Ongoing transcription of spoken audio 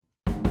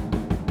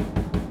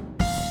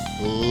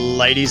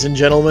Ladies and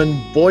gentlemen,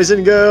 boys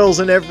and girls,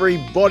 and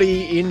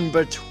everybody in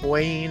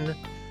between,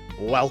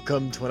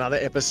 welcome to another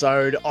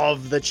episode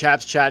of the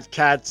Chaps Chat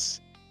Cats.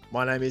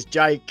 My name is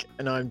Jake,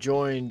 and I'm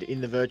joined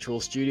in the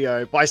virtual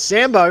studio by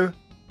Sambo.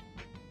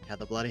 How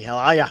the bloody hell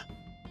are ya?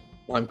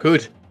 I'm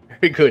good,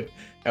 very good.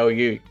 How are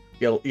you?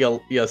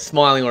 You're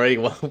smiling already.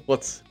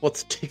 What's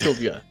tickled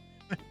you?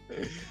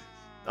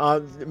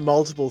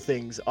 Multiple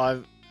things.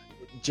 I've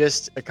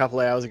just a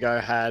couple of hours ago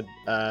had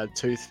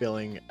tooth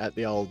filling at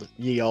the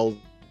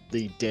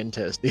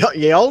dentist, the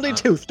oldie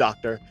tooth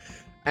doctor,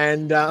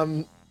 and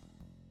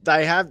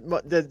they have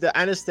the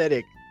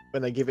anesthetic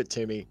when they give it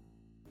to me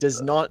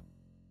does not.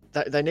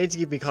 They need to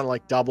give me kind of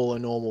like double a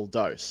normal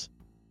dose.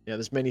 You know,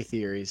 there's many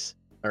theories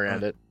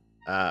around it.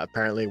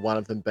 Apparently, one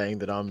of them being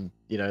that I'm,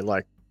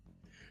 like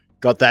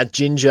got that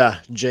ginger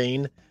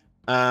gene,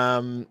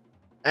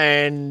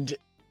 and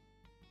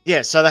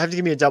yeah, so they have to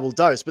give me a double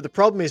dose. But the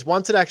problem is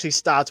once it actually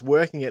starts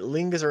working, it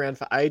lingers around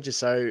for ages.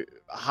 So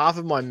half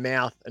of my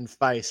mouth and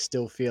face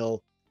still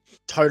feel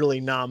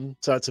totally numb.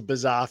 So it's a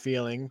bizarre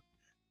feeling.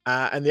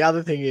 And the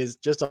other thing is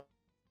just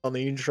on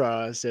the intro,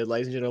 I said,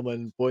 ladies and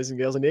gentlemen, boys and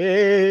girls, and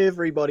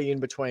everybody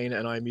in between.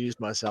 And I amused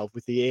myself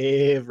with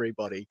the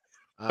everybody.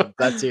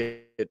 That's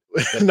it.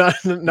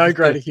 No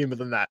greater humor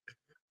than that.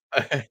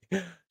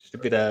 Just a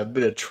bit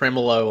of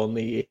tremolo on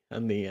the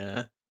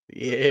air.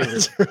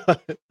 That's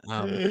right.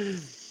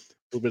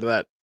 A little bit of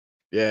that.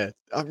 Yeah.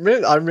 I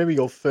remember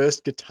your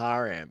first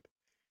guitar amp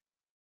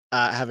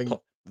having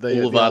the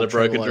Boulevard of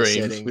Broken tremolo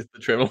Dreams setting. with the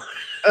tremolo.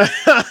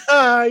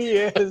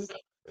 Yes.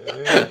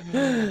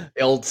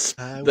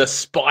 The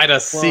Spider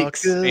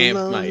 6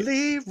 amp,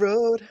 mate.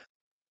 Road.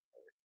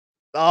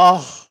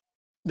 Oh,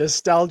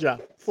 nostalgia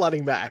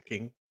flooding back.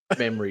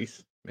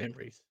 Memories.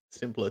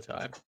 Simpler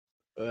time.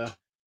 Good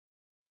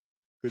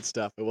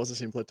stuff. It was a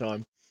simpler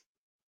time.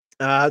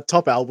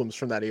 Top albums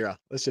from that era.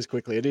 Let's just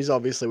quickly. It is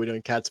obviously we're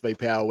doing Cats v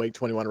Power Week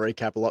 21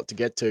 recap, a lot to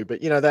get to,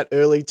 but that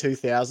early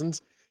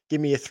 2000s.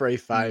 Give me your three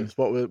faves.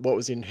 What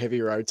was in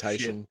heavy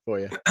rotation for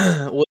you?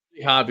 Well, it's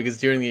really hard because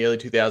during the early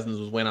 2000s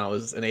was when I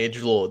was an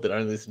edgelord that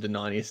only listened to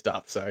 90s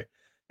stuff. So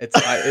it's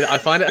I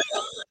find it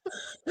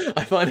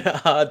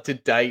hard to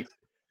date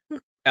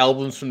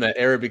albums from that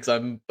era because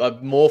I'm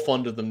more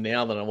fond of them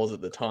now than I was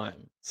at the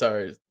time. So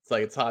it's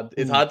like it's hard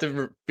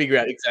to figure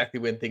out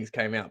exactly when things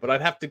came out. But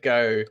I'd have to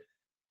go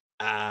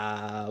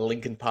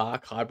Linkin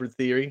Park, Hybrid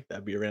Theory.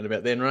 That'd be around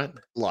about then, right?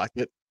 Like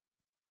it.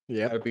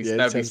 Yeah. That'd be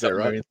something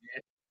right in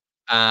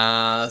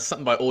there.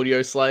 Something by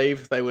Audio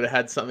Slave. They would have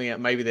had something out.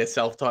 Maybe their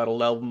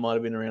self-titled album might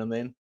have been around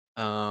then.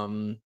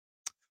 And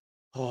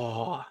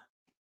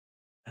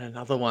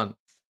another one.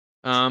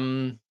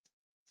 I'm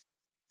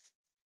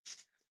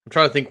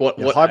trying to think what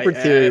Hybrid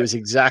Theory was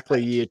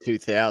exactly year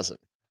 2000.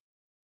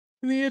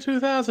 In the year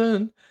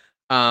 2000.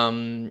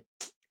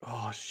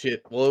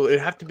 Shit. Well, I'd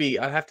have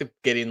to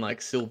get in like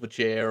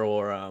Silverchair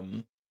or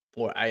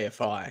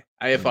AFI.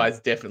 AFI is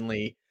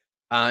definitely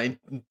in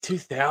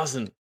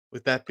 2000.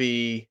 Would that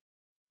be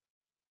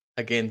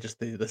again just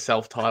the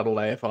self-titled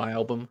AFI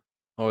album,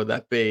 or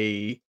would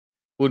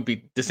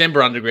be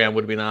December Underground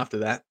would have been after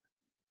that?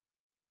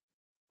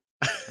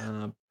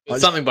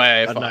 Something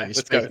by AFI. Know,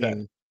 Let's go with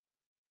that.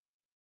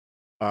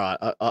 All right,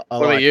 what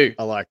about you?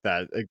 I like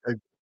that.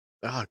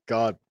 Oh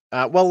God.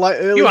 Well, like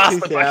early you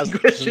asked 2000s. The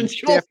question.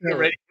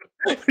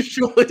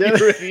 Surely you're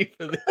ready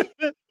for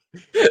this.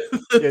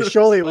 Yeah,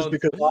 surely it was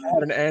because I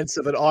had an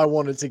answer that I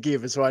wanted to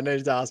give, and so I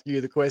needed to ask you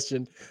the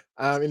question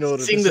in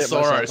order Sing to the set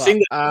Sorrow. myself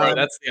Sing up. the Sorrow.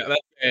 That's the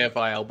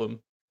AFI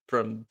album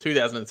from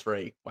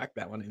 2003. Whack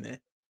that one in there.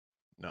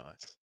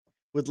 Nice.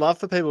 Would love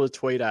for people to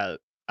tweet at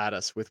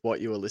us with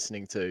what you were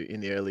listening to in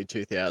the early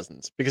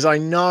 2000s, because I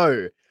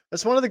know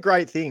that's one of the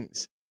great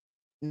things.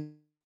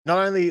 Not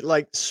only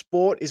like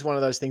sport is one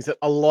of those things that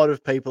a lot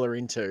of people are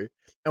into,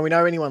 and we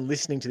know anyone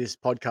listening to this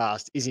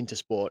podcast is into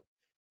sport,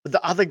 but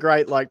the other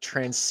great like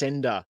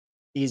transcender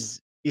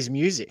is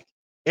music.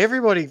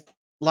 Everybody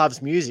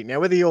loves music. Now,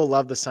 whether you all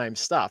love the same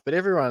stuff, but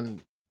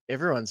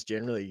everyone's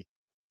generally,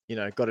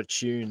 got a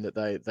tune that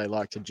they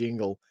like to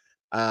jangle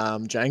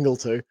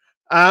to.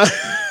 Early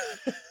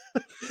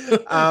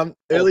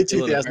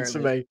 2000s for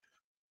me.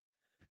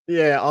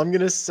 Yeah, I'm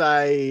going to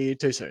say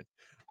too soon.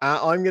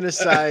 I'm going to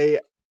say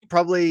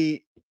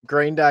probably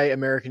Green Day,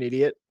 American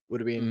Idiot would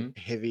have been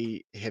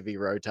heavy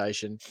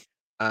rotation.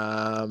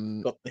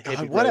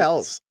 What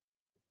else?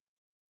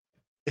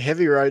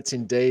 Heavy rotes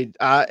indeed.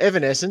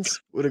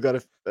 Evanescence would have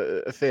got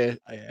a fair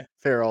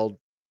old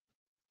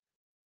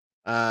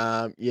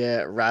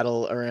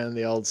rattle around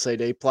the old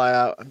CD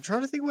player. I'm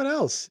trying to think what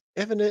else.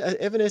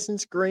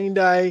 Evanescence, Green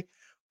Day.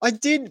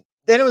 Then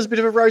it was a bit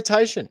of a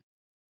rotation.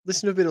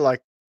 Listen to a bit of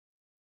like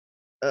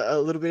a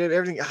little bit of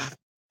everything.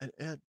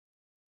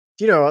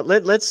 Do you know what?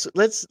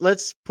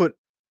 Let's put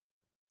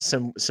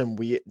some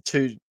weird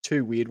two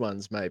weird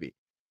ones maybe,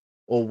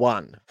 or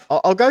one.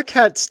 I'll go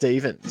Cat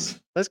Stevens.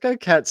 Let's go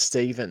Cat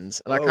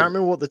Stevens, and I can't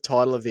remember what the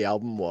title of the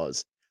album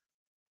was,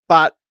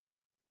 but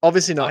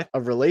Obviously not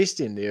released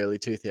in the early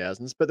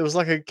 2000s, but there was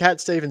like a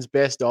Cat Stevens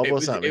best of or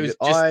something. It was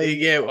that just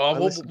I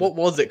what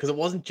was it? Because it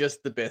wasn't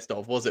just the best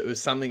of, was it? It was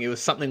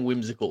something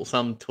whimsical,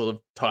 some sort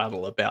of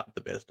title about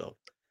the best of.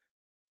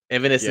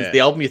 Evanescence. Yeah. The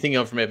album you're thinking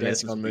of from Dancing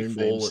Evanescence on would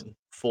be Moonbeams.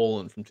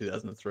 Fallen from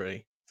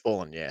 2003.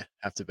 Fallen, yeah,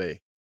 have to be.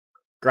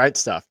 Great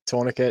stuff.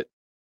 Tourniquet,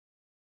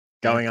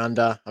 Yeah. Going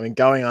Under. I mean,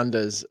 Going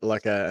Under's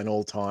like an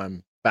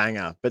all-time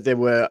banger, but there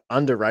were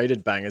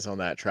underrated bangers on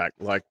that track,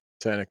 like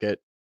Tourniquet,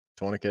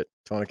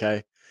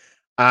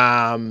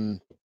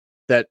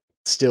 that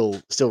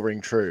still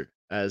ring true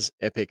as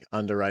epic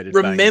underrated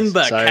bangers.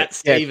 Remember So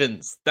Cat yeah,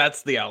 Stevens.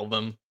 That's the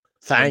album.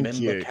 thank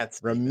Remember you. Cat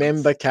Stevens.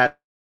 Remember Cat.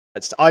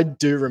 I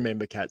do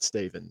remember Cat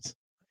Stevens.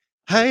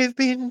 I've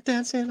been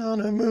dancing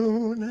on a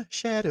moon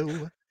shadow.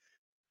 Some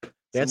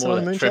Dancing more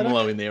on of a that moon tremolo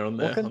shadow. in there on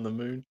Walking. the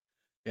moon.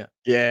 Yeah.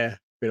 Yeah,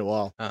 been a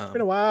while.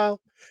 Been a while.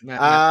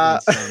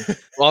 Matt Flint's son.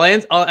 Well,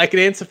 I can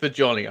answer for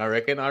Johnny. I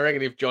reckon.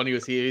 If Johnny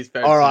was here, his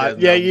favorite All right.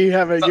 2000 Yeah, album. you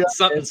have an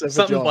answer for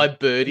Something John. by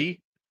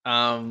Birdie.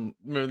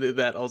 Remember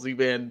that Aussie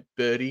band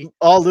Birdie?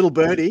 Oh, Little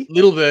Birdie.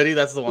 Little Birdie,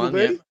 that's the one.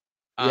 Birdie?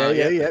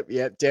 Yeah.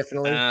 Yeah,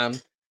 definitely.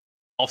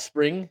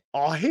 Offspring.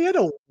 Oh, he had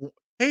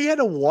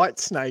a White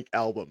Snake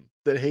album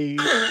that he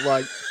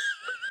like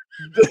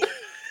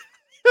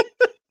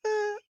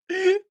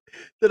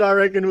that I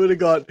reckon would have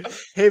got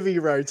heavy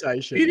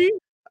rotation. Did he?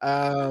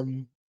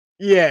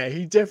 Yeah,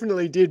 he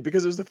definitely did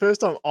because it was the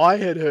first time I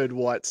had heard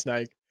White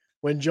Snake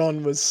when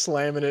John was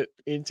slamming it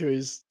into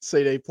his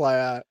CD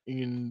player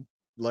in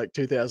like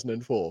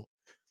 2004.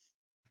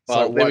 Well,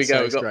 So there we White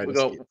go. Snake's We greatest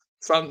got hit.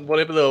 some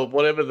whatever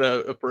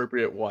the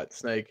appropriate White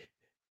Snake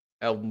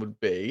album would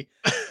be.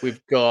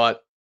 We've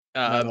got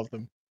None of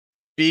them.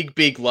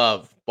 Big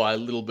Love by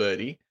Little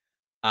Birdie.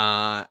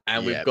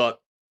 And we've got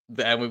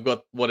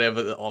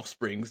whatever the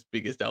Offspring's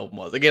biggest album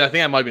was. Again, I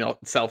think that might have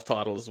been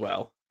self-titled as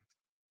well.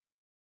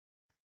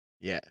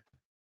 Yeah.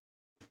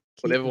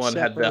 Whatever one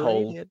had the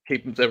whole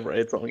Keep 'Em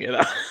Separated song.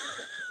 Yeah.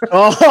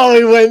 Oh,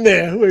 we went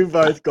there. We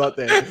both got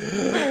there.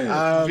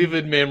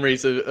 Vivid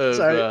memories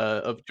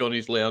of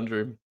Johnny's lounge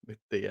room with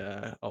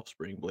the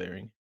Offspring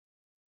blaring.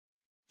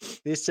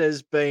 This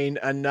has been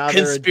another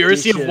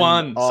Conspiracy of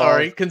One.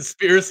 Sorry,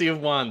 Conspiracy of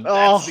One.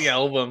 That's the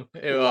album.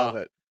 Love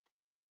it.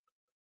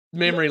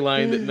 Memory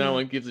lane that no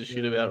one gives a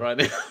shit about right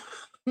now.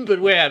 But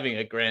we're having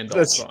a grand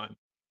old time.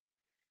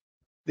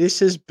 This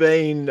has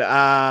been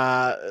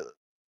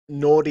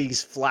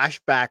Naughty's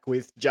flashback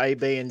with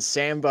JB and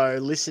Sambo.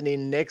 Listen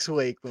in next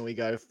week when we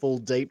go full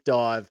deep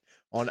dive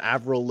on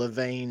Avril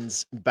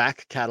Lavigne's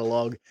back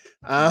catalogue.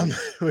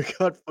 We've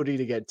got footy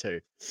to get to.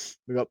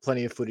 We've got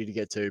plenty of footy to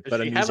get to,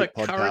 but a music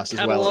podcast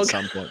as well at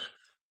some point.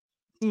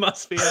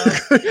 Must be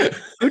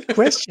Good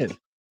question.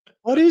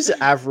 What is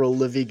Avril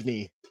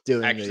Lavigne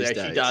doing these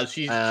days? She does.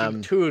 She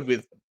toured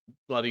with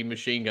bloody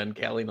Machine Gun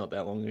Kelly not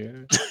that long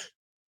ago.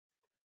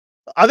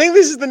 I think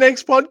this is the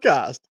next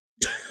podcast.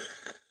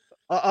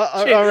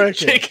 I reckon.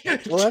 Check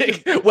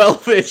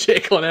welfare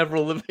check on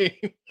Avril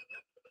Lavigne.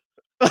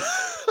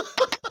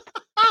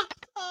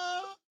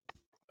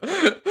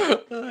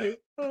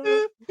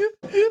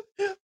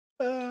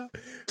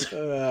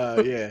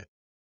 Yeah.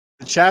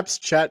 The Chaps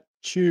Chat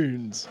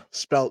Tunes,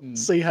 spelt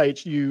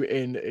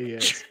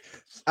CHUNES.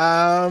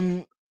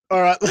 All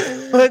right,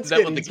 let's Is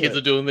that what the kids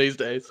are doing these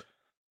days?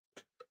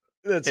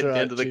 That's Heading right.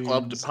 down to the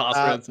club to pass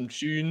around some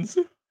tunes.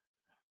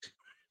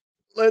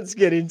 Let's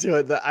get into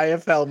it. The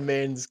AFL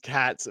Men's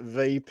Cats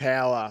v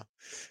Power.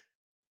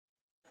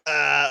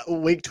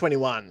 Week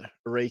 21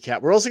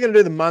 recap. We're also going to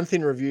do the month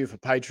in review for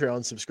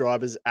Patreon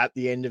subscribers at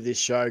the end of this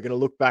show. Going to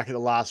look back at the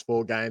last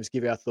 4 games,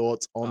 give our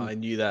thoughts on. I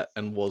knew that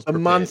and was a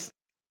prepared. month.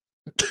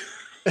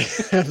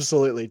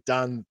 Absolutely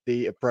done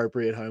the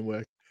appropriate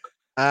homework.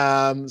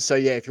 So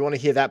yeah, if you want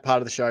to hear that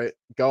part of the show,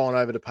 go on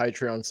over to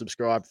Patreon,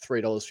 subscribe,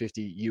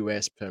 $3.50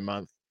 US per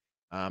month.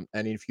 And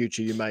in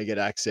future, you may get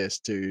access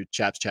to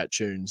Chaps Chat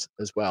Tunes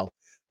as well.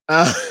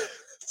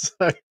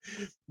 So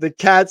the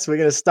Cats, we're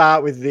going to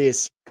start with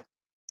this.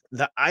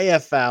 The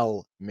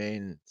AFL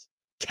Men's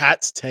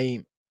Cats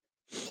team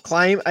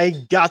claim a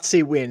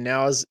gutsy win.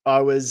 Now, as I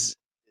was,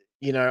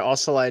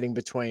 oscillating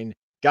between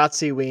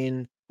gutsy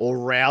win or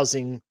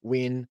rousing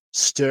win,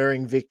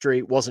 stirring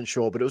victory, wasn't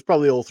sure, but it was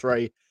probably all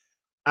three.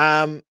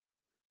 Well,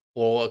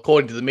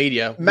 according to the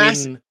media,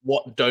 win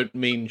what don't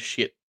mean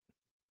shit.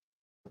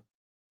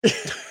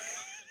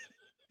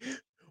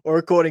 Or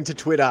according to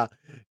Twitter,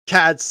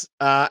 Cats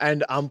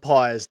and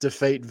umpires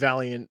defeat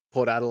valiant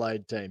Port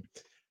Adelaide team.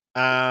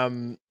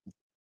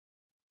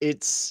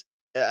 It's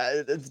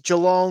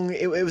Geelong.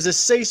 It was a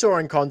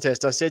seesawing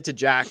contest. I said to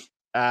Jack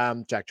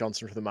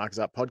Johnson for the Markers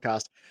Up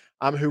podcast,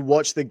 who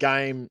watched the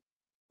game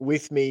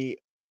with me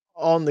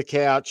on the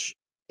couch.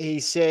 He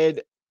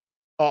said,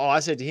 I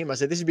said to him,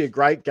 this would be a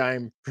great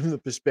game from the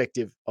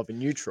perspective of a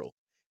neutral.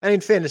 And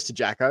in fairness to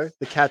Jacko,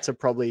 the Cats are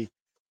probably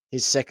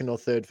his second or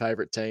third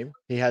favourite team.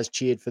 He has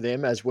cheered for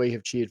them as we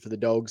have cheered for the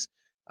Dogs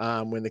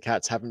when the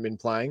Cats haven't been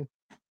playing.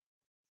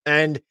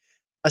 And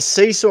a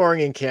seesawing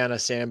encounter,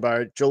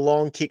 Sambo.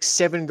 Geelong kicked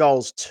 7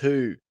 goals,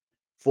 2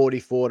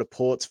 44 to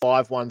Port's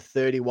 5-1,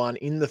 31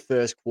 in the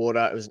first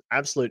quarter. It was an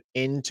absolute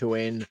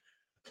end-to-end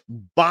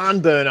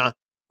barn burner,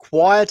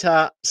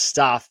 quieter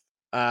stuff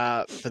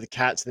for the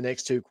Cats the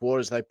next two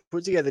quarters. They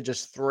put together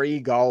just 3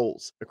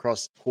 goals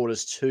across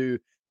quarters 2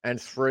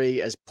 and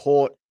 3 as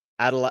Port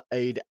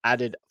Adelaide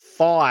added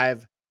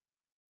 5.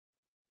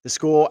 The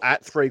score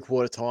at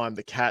three-quarter time,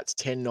 the Cats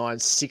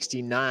 10-9,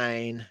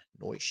 69,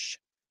 noish,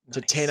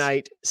 to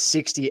 10-8,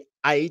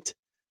 68.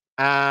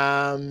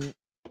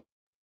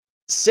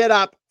 Set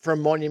up for a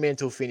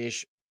monumental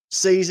finish.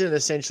 Season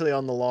essentially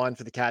on the line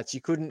for the Cats.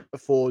 You couldn't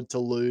afford to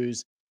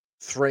lose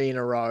 3 in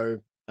a row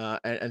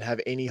and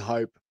have any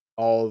hope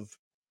of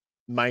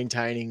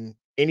maintaining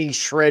any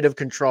shred of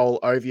control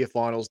over your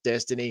finals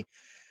destiny.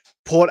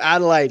 Port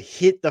Adelaide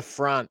hit the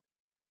front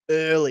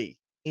early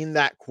in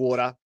that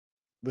quarter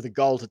with a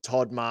goal to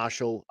Todd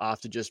Marshall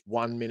after just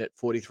 1 minute,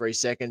 43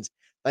 seconds.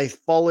 They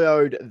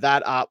followed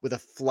that up with a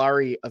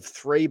flurry of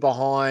 3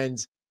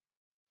 behinds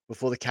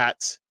before the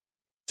Cats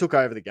took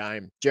over the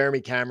game. Jeremy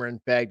Cameron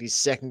bagged his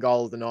second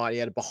goal of the night. He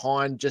had a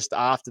behind just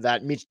after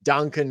that. Mitch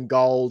Duncan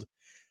gold.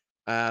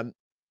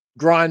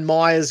 Brian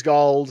Myers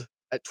gold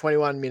at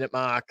 21-minute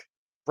mark.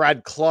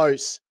 Brad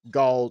Close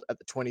gold at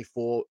the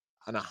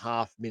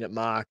 24.5-minute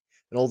mark.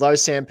 And although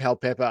Sam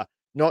Powell-Pepper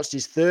notched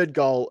his 3rd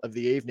goal of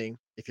the evening,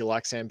 if you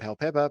like Sam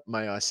Powell-Pepper,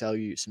 may I sell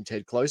you some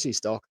Ted Closey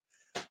stock?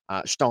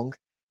 Stonk.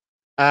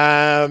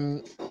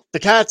 The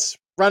Cats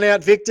run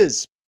out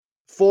victors.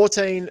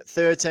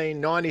 14-13,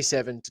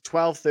 97 to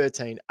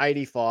 12-13,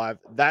 85.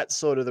 That's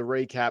sort of the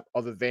recap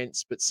of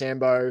events. But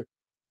Sambo,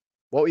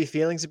 what were your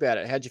feelings about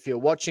it? How'd you feel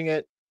watching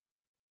it?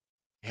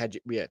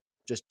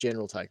 Just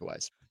general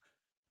takeaways.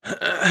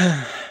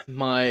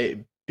 My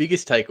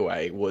biggest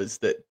takeaway was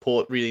that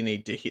Port really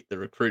need to hit the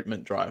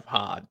recruitment drive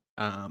hard.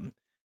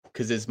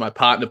 Because as my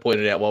partner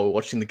pointed out while we were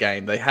watching the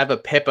game, they have a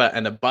pepper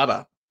and a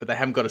butter, but they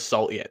haven't got a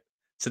salt yet.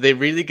 So they're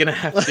really going to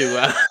have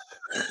to...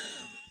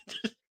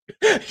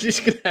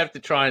 just gonna have to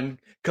try and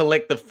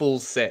collect the full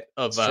set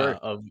of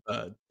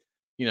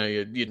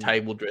your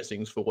table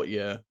dressings for what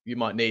you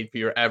might need for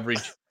your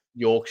average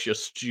Yorkshire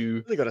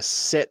stew. They got to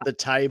set the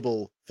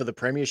table for the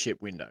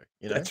premiership window.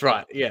 That's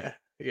right. Yeah.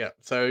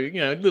 So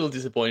a little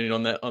disappointed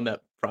on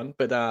that front,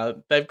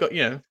 but they've got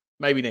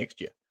maybe next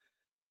year.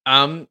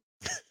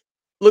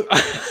 Look,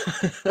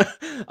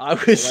 I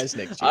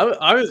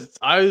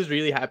was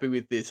really happy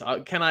with this.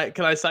 Can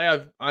I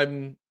say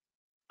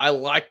I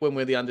like when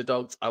we're the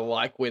underdogs. I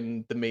like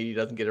when the media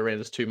doesn't get around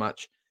us too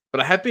much. But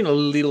I have been a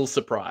little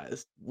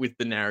surprised with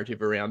the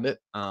narrative around it.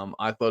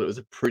 I thought it was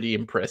a pretty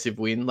impressive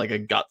win, like a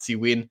gutsy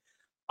win.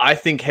 I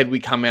think had we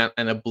come out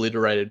and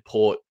obliterated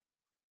Port,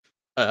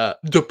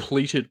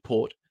 depleted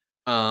Port,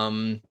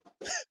 and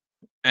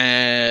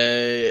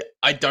I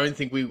don't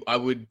think I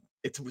would.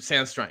 It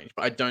sounds strange,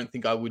 but I don't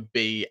think I would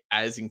be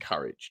as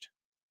encouraged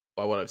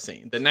by what I've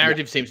seen. The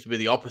narrative seems to be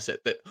the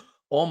opposite. That,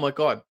 oh my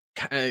God,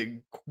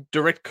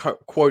 direct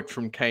quote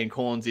from Kane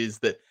Corns is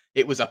that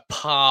it was a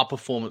par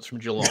performance from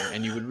Geelong,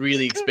 and you would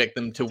really expect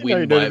them to win. You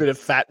need a bit of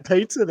fat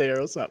pizza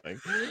there or something.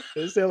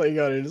 It's not like you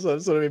got into some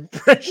sort of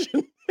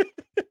impression.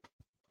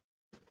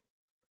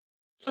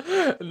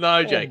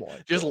 No, Jake,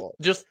 just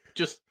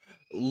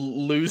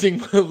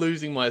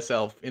losing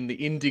myself in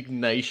the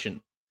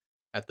indignation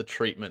at the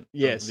treatment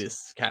of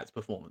this Cats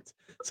performance.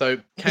 So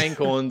Kane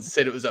Corns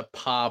said it was a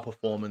par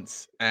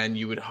performance, and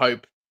you would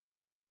hope,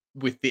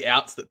 with the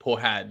outs that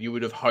Port had, you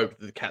would have hoped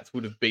that the Cats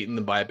would have beaten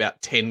them by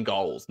about 10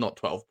 goals, not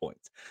 12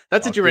 points.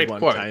 That's a direct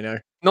quote.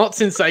 Kano. Not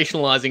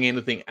sensationalizing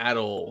anything at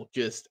all.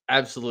 Just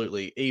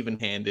absolutely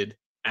even-handed,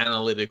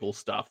 analytical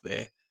stuff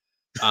there.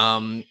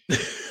 And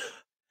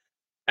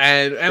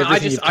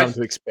everything you've come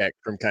to expect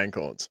from Kane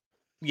Corns.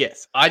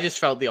 Yes, I just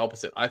felt the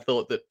opposite. I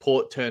thought that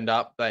Port turned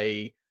up.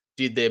 They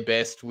did their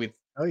best with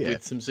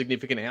some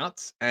significant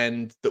outs,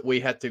 and that we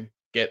had to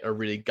get a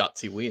really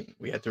gutsy win.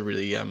 We had to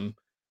really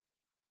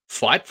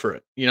fight for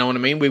it. You know what I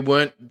mean? They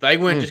weren't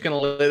just going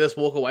to let us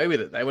walk away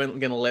with it. They weren't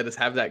going to let us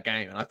have that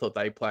game. And I thought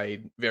they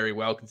played very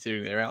well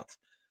considering their outs.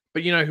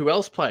 But you know who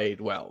else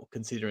played well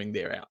considering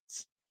their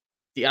outs?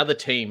 The other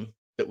team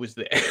that was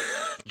there,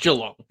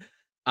 Geelong.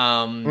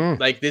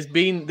 Like there's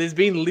been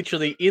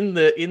literally in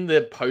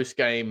the post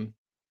game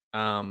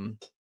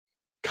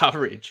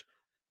coverage,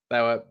 they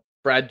were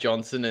Brad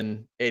Johnson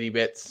and Eddie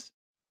Betts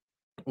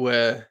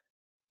were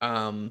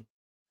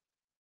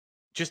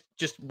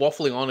just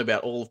waffling on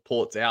about all of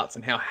Port's outs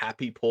and how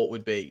happy Port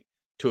would be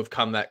to have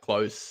come that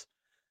close.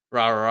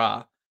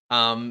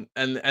 And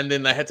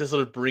then they had to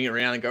sort of bring it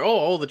around and go,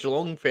 all the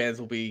Geelong fans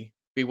will be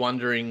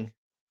wondering,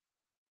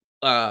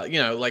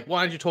 like, why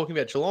aren't you talking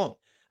about Geelong?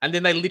 And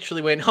then they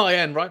literally went, oh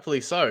yeah, and rightfully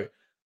so.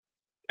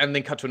 And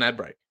then cut to an ad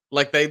break.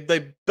 Like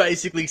they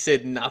basically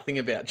said nothing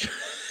about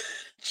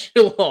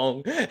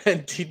Geelong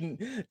and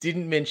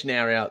didn't mention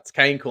our outs.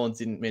 Kane Corns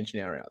didn't mention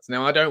our outs.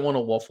 Now, I don't want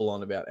to waffle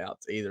on about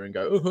outs either and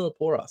go, oh,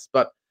 poor us.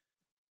 But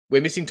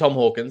we're missing Tom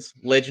Hawkins,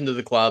 legend of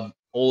the club,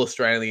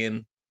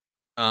 all-Australian,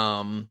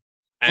 and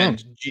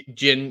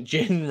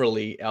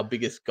generally our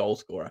biggest goal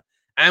scorer.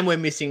 And we're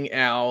missing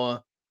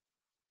our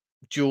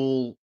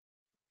dual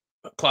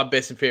club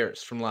best and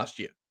fairest from last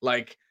year.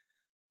 Like,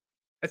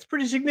 it's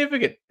pretty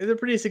significant. There's a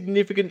pretty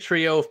significant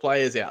trio of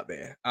players out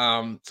there.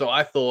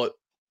 So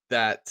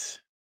that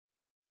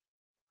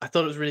I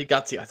thought it was really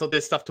gutsy. I thought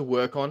there's stuff to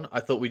work on. I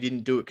thought we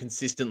didn't do it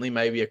consistently,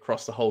 maybe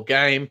across the whole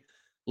game.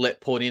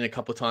 Let Port in a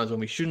couple of times when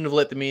we shouldn't have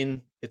let them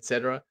in,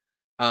 etc.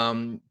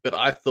 But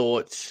I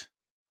thought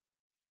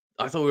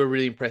we were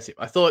really impressive.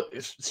 I thought,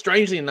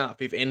 strangely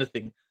enough, if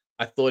anything,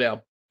 I thought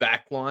our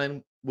back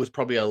line was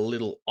probably a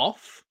little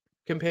off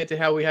compared to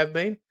how we have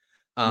been.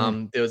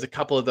 There was a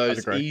couple of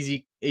those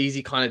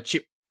easy kind of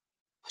chip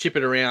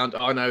it around.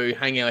 Oh no,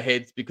 hang our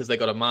heads because they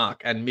got a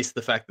mark and miss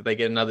the fact that they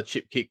get another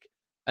chip kick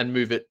and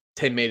move it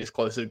 10 meters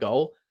closer to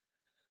goal.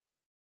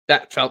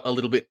 That felt a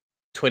little bit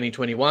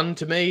 2021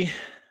 to me.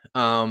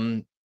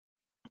 And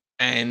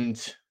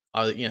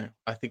I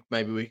think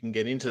maybe we can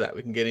get into that.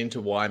 We can get into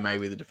why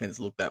maybe the defense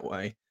looked that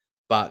way.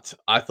 But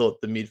I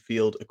thought the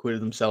midfield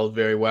acquitted themselves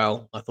very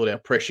well. I thought our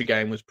pressure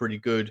game was pretty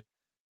good.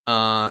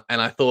 And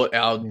I thought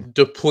our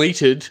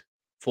depleted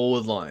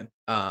forward line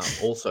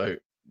also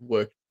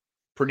worked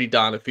pretty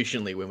darn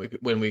efficiently when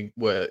we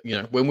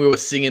were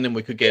singing and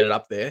we could get it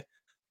up there.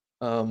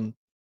 I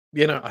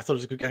thought it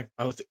was a good game.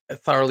 I was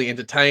thoroughly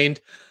entertained.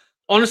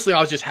 Honestly,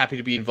 I was just happy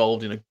to be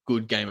involved in a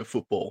good game of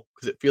football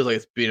because it feels like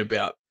it's been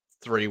about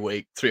 3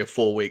 or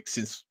 4 weeks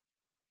since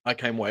I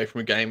came away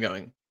from a game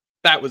going,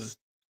 that was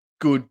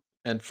good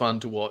and fun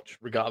to watch,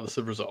 regardless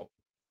of result.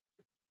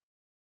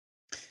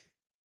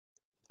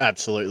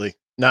 Absolutely.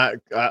 No,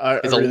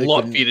 there's really a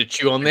lot for you to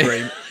chew on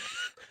there.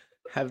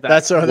 Have that.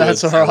 That's all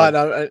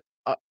right.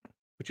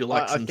 Would you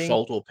like some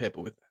salt or pepper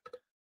with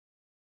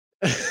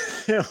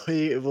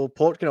that? Well,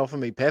 Port can offer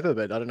me pepper,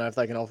 but I don't know if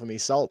they can offer me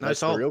salt. That's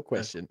the real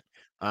question.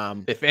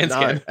 Their fans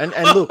can. And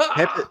look,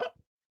 pepper.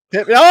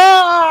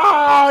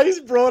 Oh, he's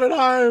brought it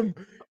home.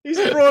 He's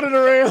brought it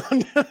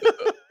around.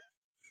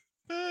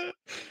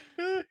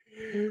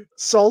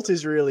 Salt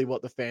is really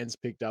what the fans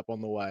picked up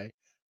on the way.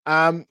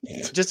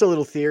 Just a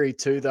little theory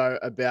too, though,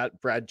 about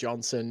Brad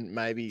Johnson.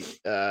 Maybe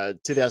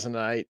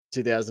 2008,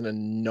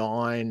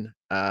 2009.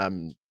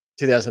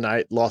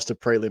 2008 lost a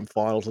prelim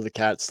final to the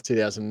Cats.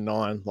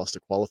 2009 lost a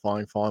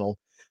qualifying final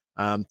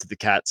to the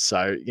Cats.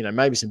 So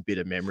maybe some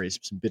bitter memories,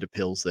 some bitter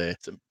pills there.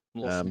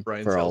 Lost some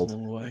brain cells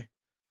along the way.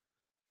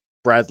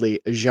 Bradley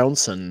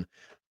Johnson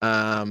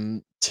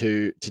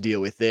to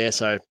deal with there.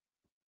 So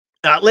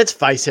let's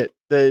face it,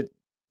 the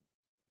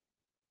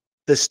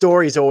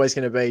story is always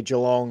going to be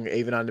Geelong,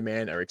 even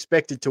undermanned, are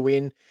expected to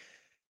win.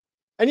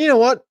 And you know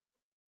what?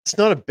 It's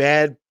not a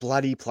bad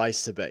bloody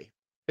place to be.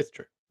 It's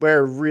true. We're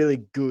a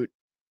really good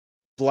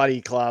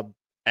bloody club,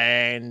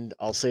 and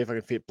I'll see if I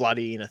can fit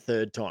bloody in a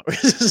third time.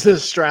 This is an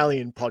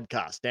Australian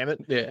podcast, damn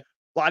it. Yeah.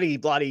 Bloody.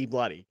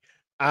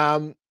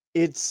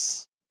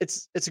 It's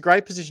a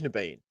great position to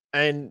be in.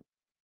 And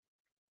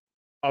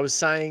I was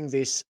saying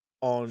this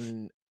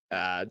on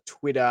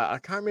Twitter. I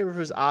can't remember if it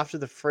was after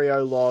the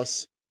Freo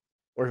loss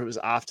or if it was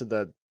after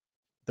the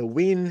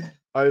win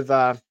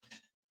over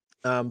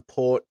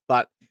Port.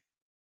 But,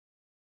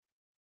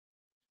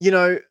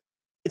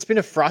 it's been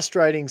a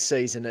frustrating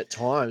season at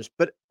times.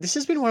 But this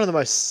has been one of the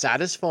most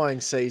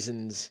satisfying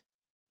seasons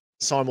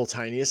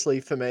simultaneously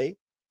for me.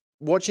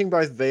 Watching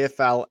both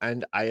VFL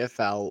and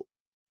AFL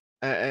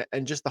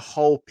and just the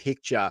whole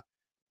picture,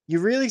 you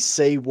really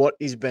see what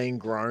is being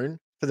grown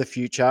for the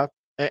future,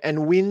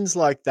 and wins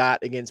like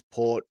that against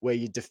Port where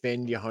you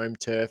defend your home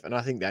turf. And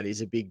I think that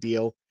is a big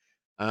deal.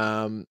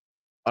 I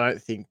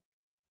think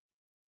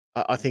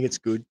it's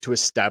good to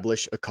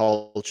establish a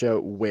culture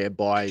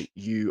whereby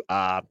you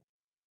are,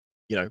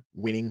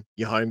 winning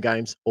your home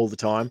games all the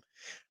time.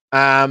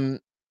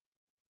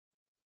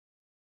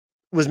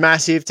 Was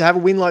massive to have a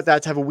win like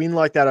that,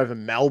 over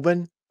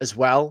Melbourne as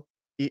well.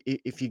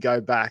 If you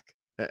go back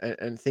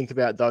and think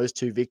about those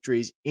two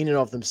victories in and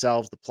of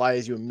themselves, the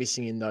players you were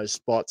missing in those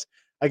spots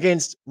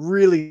against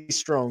really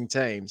strong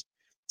teams.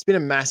 It's been a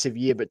massive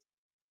year, but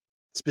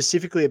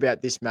specifically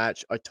about this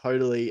match, I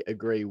totally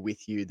agree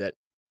with you that,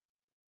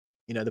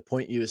 the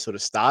point you sort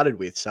of started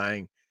with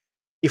saying,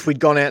 if we'd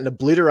gone out and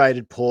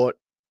obliterated Port,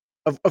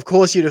 of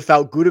course you'd have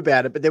felt good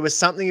about it, but there was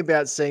something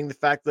about seeing the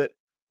fact that,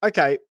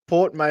 okay,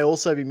 Port may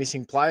also be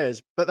missing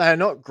players, but they are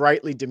not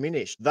greatly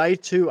diminished. They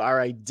too are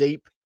a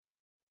deep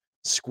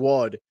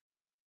squad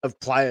of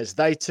players.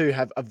 They too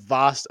have a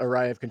vast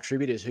array of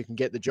contributors who can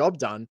get the job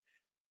done.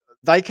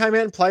 They came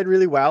out and played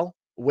really well.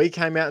 We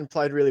came out and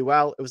played really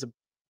well. It was a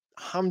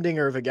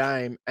humdinger of a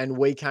game, and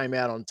we came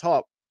out on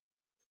top.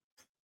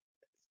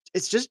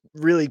 It's just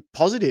really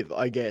positive,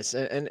 I guess.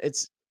 And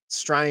it's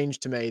strange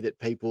to me that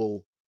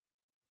people,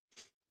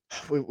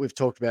 we've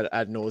talked about it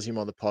ad nauseum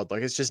on the pod,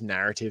 like it's just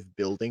narrative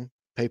building.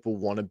 People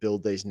want to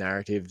build these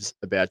narratives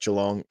about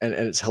Geelong, and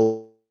it's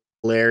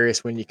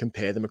hilarious when you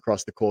compare them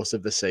across the course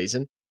of the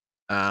season.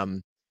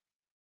 I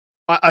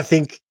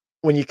think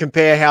when you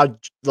compare how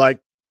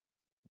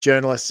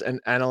journalists and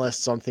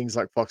analysts on things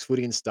like Fox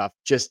Footy and stuff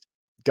just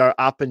go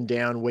up and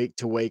down week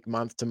to week,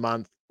 month to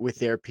month with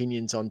their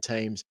opinions on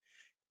teams,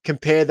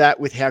 compare that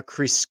with how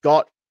Chris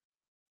Scott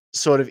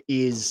sort of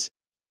is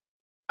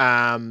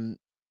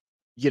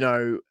you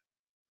know,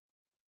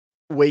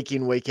 week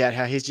in, week out,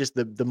 how he's just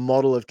the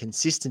model of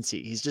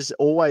consistency. He's just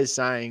always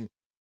saying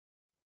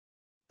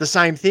the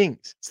same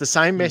things. It's the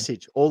same Mm.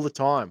 message all the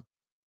time.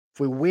 If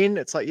we win,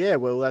 it's like, yeah,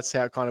 well, that's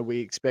how kind of we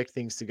expect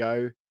things to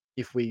go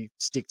if we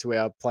stick to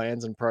our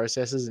plans and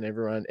processes and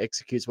everyone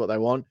executes what they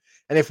want.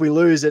 And if we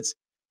lose, it's,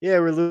 yeah,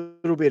 we're a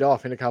little bit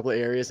off in a couple of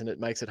areas and it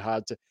makes it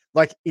hard to,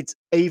 like, it's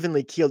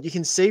evenly killed. You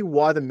can see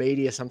why the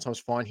media sometimes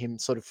find him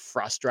sort of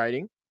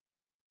frustrating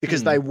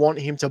because they Mm. want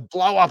him to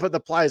blow up at the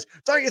players.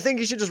 Don't you think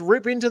you should just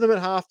rip into them at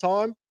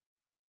halftime?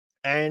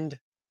 And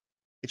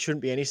it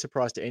shouldn't be any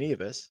surprise to any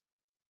of us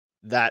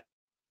that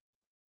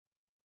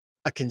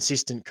a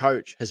consistent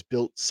coach has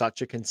built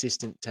such a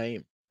consistent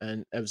team.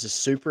 And it was a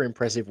super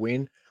impressive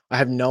win. I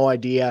have no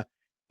idea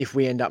if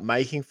we end up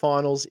making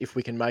finals, if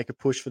we can make a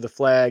push for the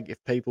flag,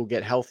 if people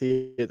get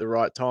healthy at the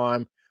right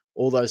time,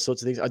 all those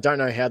sorts of things. I don't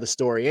know how the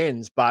story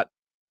ends, but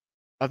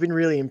I've been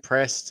really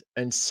impressed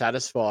and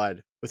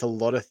satisfied with a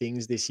lot of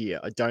things this year.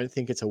 I don't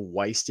think it's a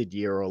wasted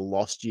year or a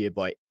lost year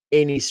by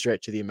any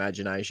stretch of the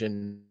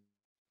imagination.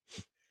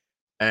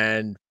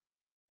 And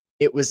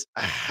it was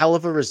a hell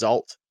of a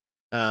result.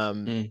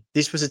 Mm.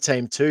 This was a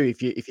team too,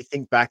 if you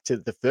think back to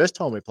the first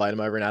time we played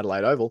them over in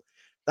Adelaide Oval,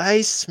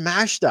 they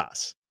smashed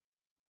us,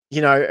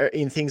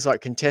 in things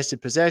like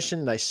contested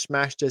possession. They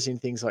smashed us in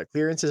things like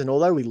clearances, and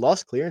although we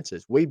lost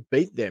clearances, we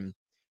beat them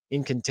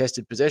in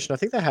contested possession. I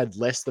think they had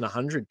less than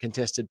 100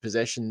 contested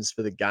possessions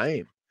for the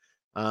game.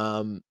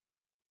 Um,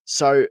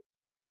 so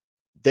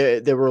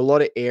there were a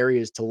lot of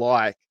areas to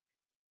like.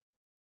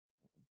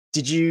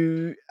 Did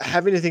you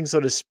have anything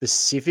sort of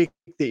specific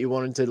that you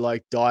wanted to,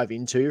 like, dive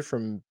into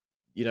from,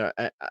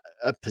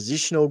 a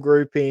positional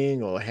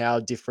grouping or how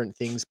different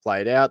things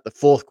played out? The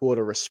fourth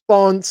quarter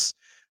response,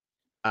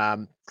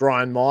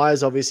 Brian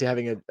Myers obviously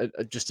having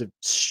a just a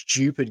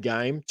stupid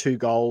game, 2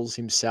 goals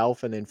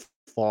himself and then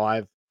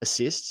 5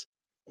 assists.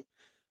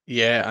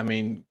 Yeah, I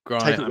mean, Take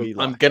grind. it where I'm you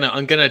I'm like. gonna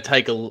I'm gonna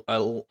take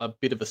a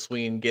bit of a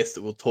swing and guess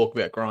that we'll talk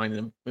about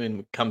grind when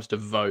it comes to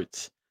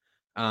votes.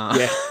 Uh,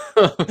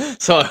 Yeah.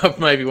 so I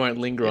maybe won't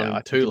linger on Yeah, him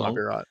I think too you might long.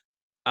 be right.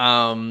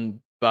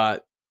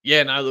 But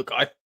yeah, no, look,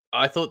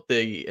 I thought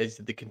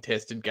the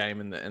contested game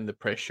and the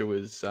pressure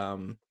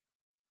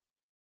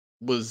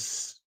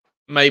was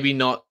maybe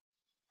not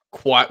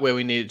quite where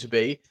we needed to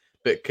be,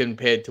 but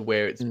compared to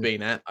where it's Mm,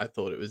 been at, I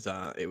thought it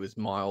was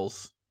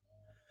miles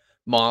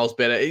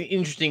better.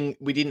 Interesting,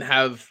 we didn't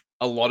have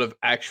a lot of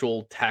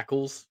actual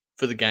tackles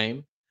for the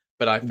game,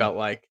 but I mm, felt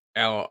like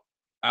our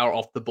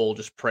off the ball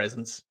just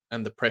presence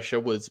and the pressure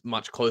was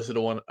much closer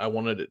to what I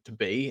wanted it to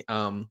be.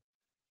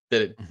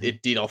 That mhm.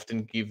 it did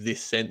often give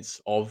this sense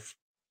of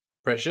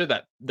pressure,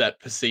 that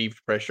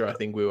perceived pressure. I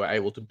think we were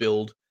able to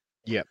build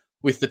Yep.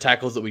 with the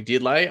tackles that we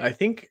did lay. I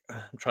think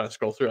I'm trying to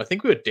scroll through. I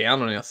think we were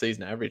down on our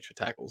season average for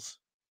tackles.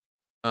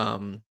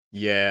 Um,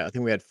 Yeah, I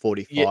think we had yeah,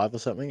 45 or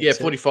something, it yeah,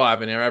 said.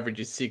 45, and our average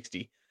is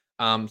 60.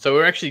 So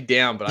we're actually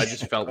down, but I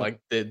just felt Yeah. like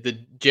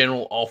the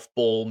general off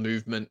ball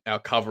movement, our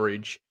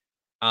coverage,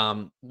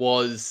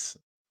 was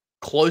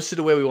closer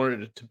to where we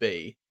wanted it to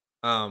be.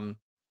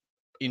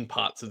 In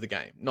parts of the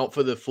game, not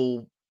for the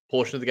full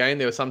portion of the game.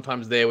 There were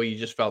sometimes there where you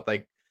just felt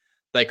like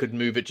they could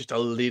move it just a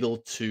little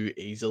too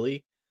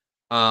easily.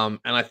 And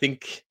I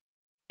think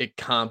it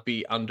can't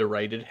be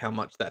underrated how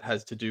much that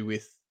has to do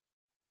with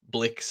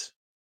Blix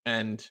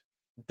and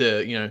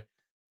the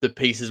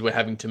pieces we're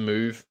having to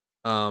move.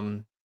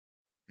 Um,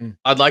 Mm,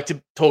 I'd like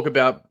to talk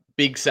about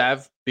Big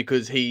Sav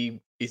because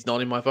he is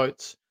not in my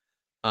votes.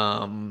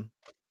 Um,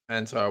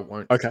 and so I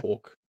won't okay.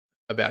 talk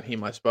about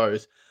him, I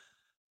suppose.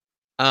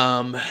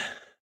 Um,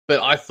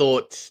 but I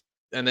thought,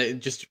 and it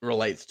just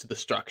relates to the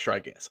structure, I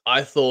guess.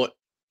 I thought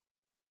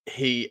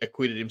he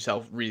acquitted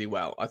himself really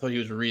well. I thought he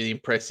was really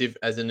impressive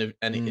as Mm,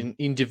 an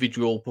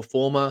individual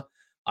performer.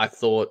 I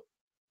thought,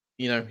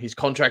 his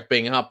contract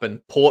being up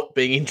and Port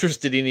being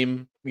interested in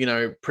him,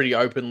 pretty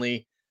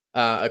openly,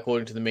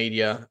 according to the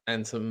media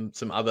and some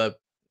other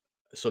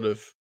sort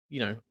of,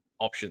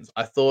 options.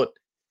 I thought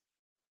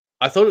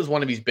it was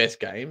one of his best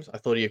games. I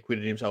thought he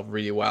acquitted himself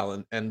really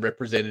well and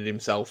represented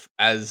himself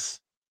as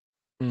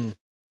mm,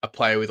 a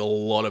player with a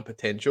lot of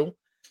potential.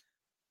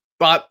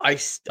 But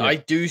yep. I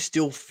do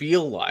still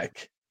feel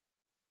like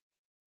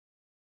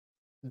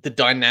the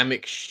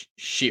dynamic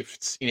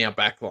shifts in our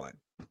backline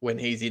when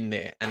he's in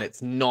there, and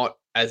it's not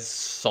as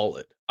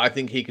solid. I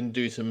think he can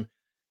do some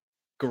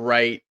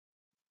great,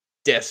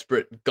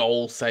 desperate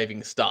goal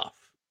saving stuff,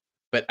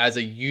 but as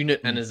a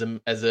unit and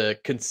Mm, as a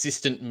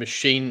consistent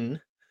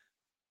machine,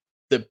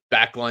 the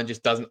backline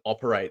just doesn't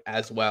operate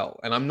as well.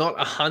 And I'm not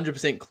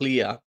 100%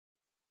 clear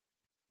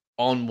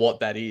on what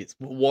that is.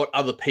 What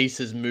other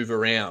pieces move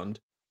around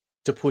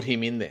to put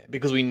him in there?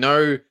 Because we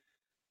know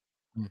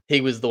mm.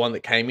 he was the one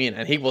that came in,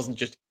 and he wasn't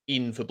just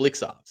in for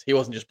Blixarps. He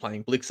wasn't just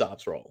playing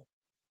Blixarps role.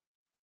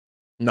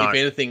 If No.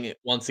 anything,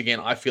 once again,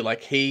 I feel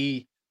like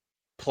he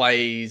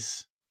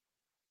plays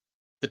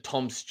the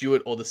Tom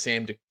Stewart or the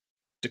Sam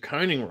De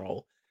Koning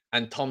role,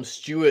 and Tom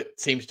Stewart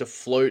seems to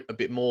float a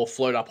bit more,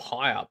 float up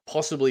higher,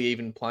 possibly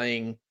even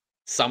playing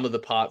some of the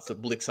parts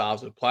that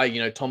Blixarves would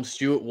play. Tom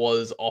Stewart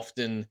was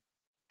often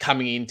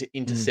coming in to Mm.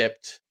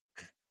 intercept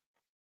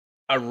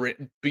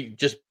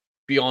just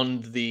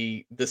beyond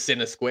the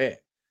center square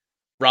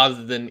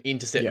rather than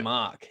intercept Yeah.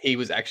 mark. He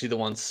was actually the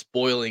one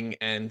spoiling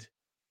and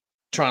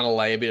trying to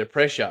lay a bit of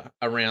pressure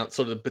around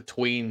sort of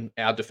between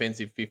our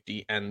defensive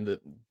 50 and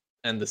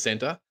the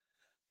center.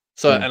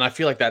 So, Mm. and I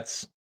feel like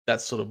that's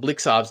sort of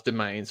Blixarv's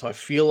domain. So I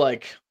feel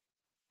like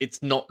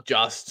it's not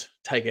just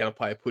take out a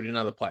player, put in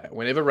another player.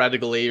 Whenever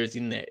Radigalia is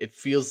in there, it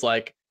feels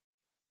like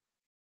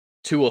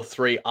 2 or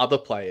 3 other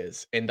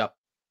players end up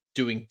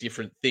doing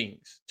different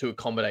things to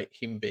accommodate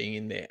him being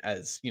in there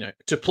as,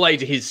 to play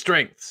to his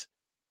strengths,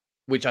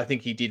 which I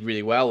think he did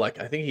really well. Like,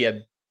 I think he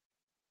had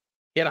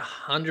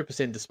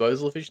 100%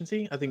 disposal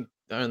efficiency. I think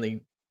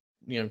only,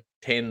 9 or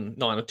 10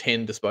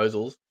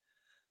 disposals.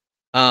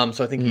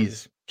 So I think Mm.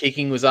 his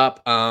kicking was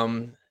up.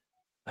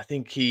 I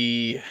think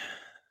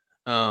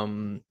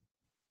um,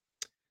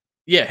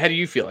 yeah. How do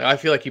you feel? Like, I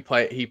feel like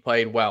he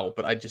played well,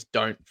 but I just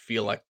don't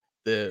feel like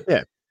the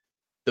Yeah.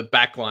 the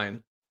back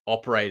line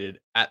operated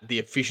at the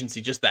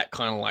efficiency, just that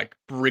kind of like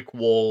brick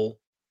wall,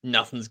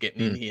 nothing's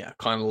getting in Mm. here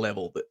kind of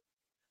level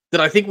that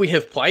I think we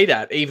have played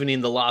at even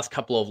in the last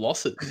couple of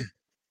losses.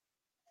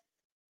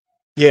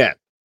 Yeah.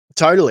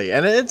 Totally.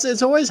 And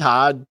it's always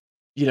hard,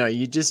 you're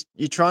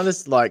trying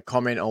to like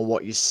comment on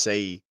what you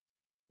see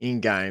in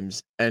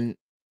games, and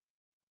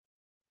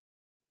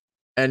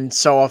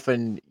so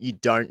often you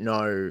don't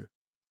know,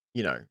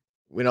 you know,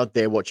 we're not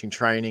there watching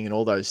training and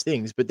all those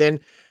things. But then,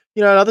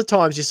 at other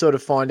times you sort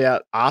of find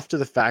out after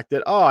the fact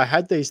that, oh, I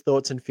had these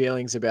thoughts and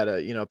feelings about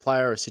a,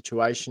 player or a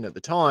situation at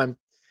the time.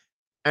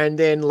 And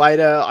then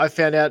later I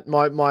found out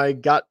my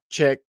gut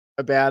check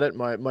about it,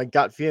 my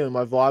gut feeling,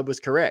 my vibe was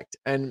correct.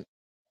 And,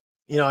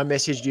 I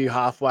messaged you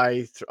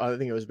halfway through, I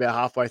think it was about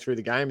halfway through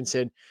the game, and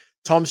said,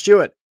 Tom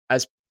Stewart,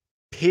 as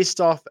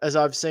pissed off as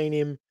I've seen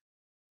him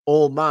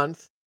all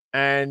month.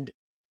 And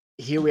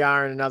here we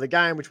are in another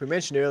game, which we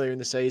mentioned earlier in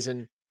the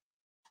season.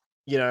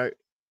 You know,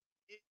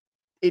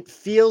 it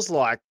feels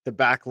like the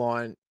back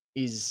line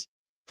is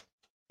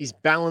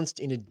balanced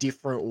in a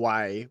different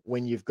way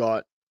when you've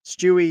got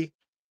Stewie,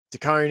 De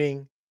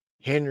Koning,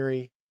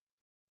 Henry,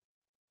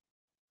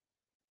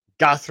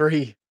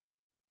 Guthrie,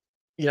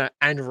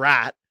 and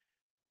Rat,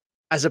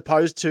 as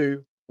opposed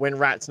to when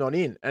Rat's not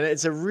in. And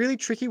it's a really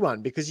tricky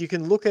one because you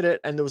can look at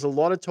it, and there was a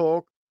lot of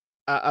talk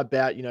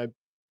about,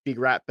 Big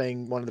Rat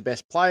being one of the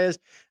best players.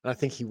 And I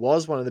think he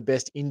was one of the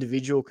best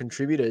individual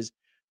contributors.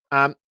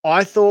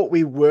 I thought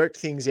we worked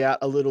things out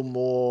a little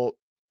more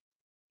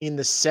in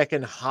the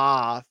second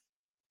half.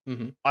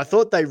 Mhm. I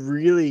thought they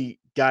really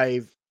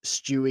gave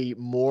Stewie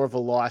more of a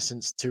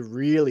license to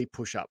really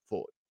push up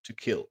forward. To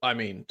kill. I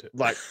mean,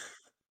 Like,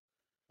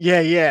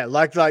 yeah,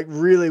 like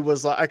really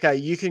was like, okay,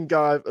 you can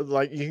go,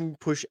 like you can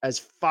push as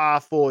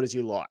far forward as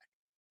you like.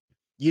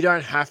 You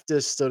don't have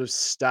to sort of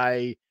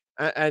stay.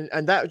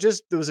 And that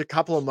just, there was a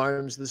couple of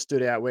moments that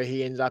stood out where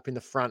he ended up in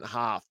the front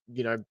half,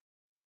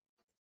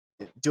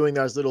 doing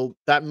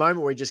that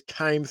moment where he just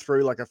came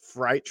through like a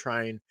freight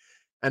train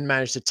and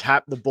managed to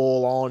tap the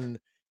ball on,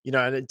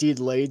 and it did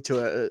lead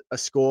to a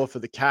score for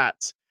the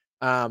Cats.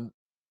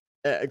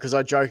 Because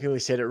I jokingly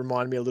said it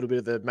reminded me a little bit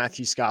of the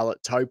Matthew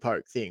Scarlett toe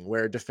poke thing,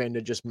 where a defender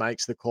just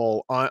makes the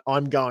call,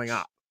 I'm going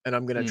up and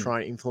I'm going to mm, try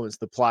and influence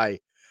the play.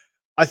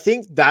 I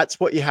think that's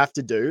what you have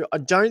to do. I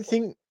don't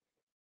think,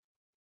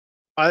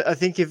 I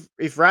think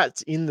if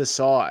Rat's in the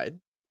side,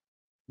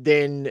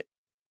 then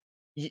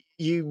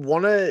you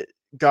want to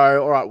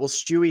go, all right, well,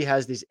 Stewie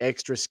has this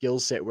extra skill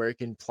set where he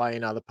can play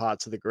in other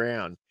parts of the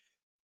ground.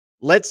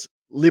 Let's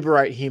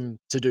liberate him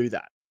to do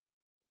that.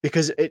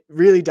 Because it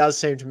really does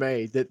seem to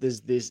me that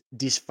there's this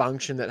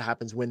dysfunction that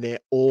happens when they're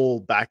all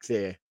back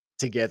there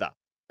together.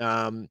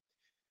 Um,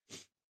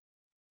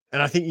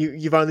 and I think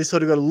you've only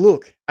sort of got to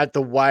look at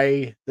the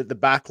way that the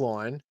back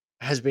line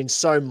has been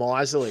so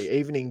miserly,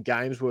 even in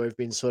games where we've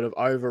been sort of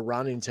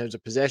overrun in terms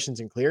of possessions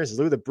and clearances.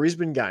 Look at the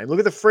Brisbane game, look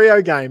at the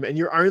Freo game, and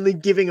you're only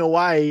giving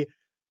away,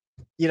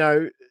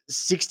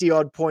 60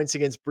 odd points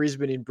against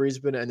Brisbane in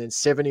Brisbane, and then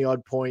 70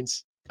 odd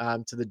points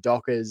to the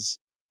Dockers.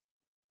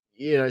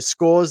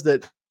 Scores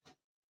that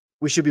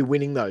we should be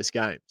winning those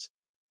games.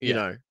 You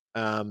yeah,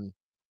 know,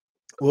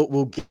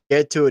 we'll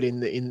get to it in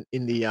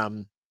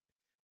the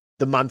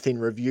month in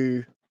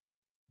review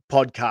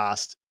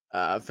podcast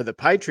for the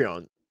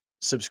Patreon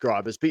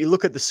subscribers. But you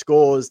look at the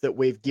scores that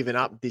we've given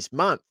up this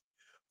month: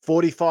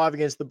 45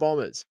 against the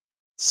Bombers,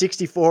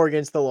 64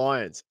 against the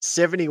Lions,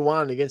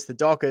 71 against the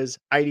Dockers,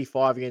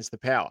 85 against the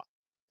Power.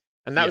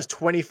 And that yeah, was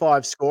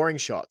 25 scoring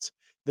shots.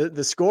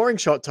 The scoring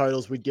shot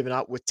totals we'd given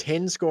up were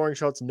 10 scoring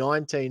shots,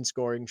 19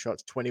 scoring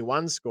shots,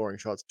 21 scoring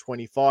shots,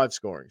 25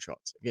 scoring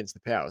shots against the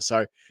Power.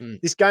 So mm,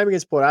 this game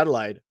against Port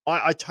Adelaide,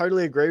 I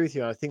totally agree with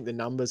you. I think the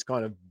numbers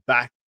kind of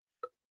back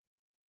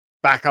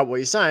up what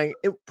you're saying.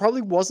 It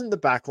probably wasn't the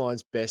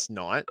backline's best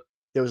night.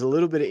 There was a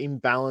little bit of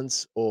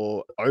imbalance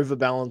or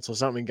overbalance or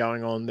something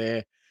going on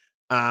there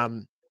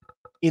um,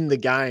 in the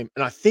game.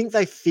 And I think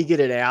they figured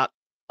it out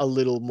a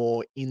little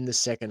more in the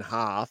second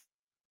half.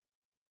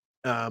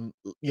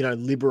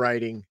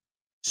 liberating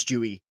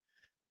Stewie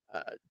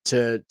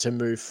to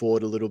move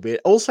forward a little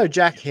bit. Also,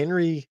 Jack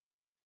Henry,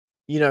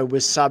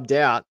 was subbed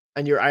out,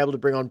 and you're able to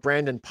bring on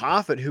Brandon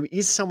Parfitt, who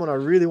is someone I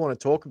really want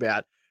to talk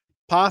about.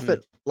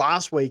 Parfitt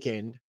last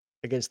weekend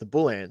against the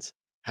Bull Ants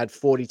had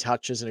 40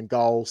 touches and a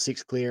goal,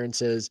 6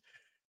 clearances,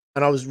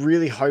 and I was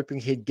really hoping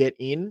he'd get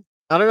in.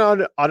 I don't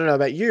know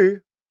about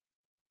you.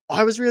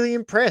 I was really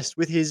impressed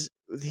with his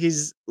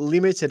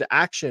limited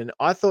action.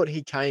 I thought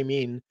he came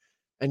in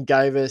and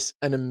gave us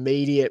an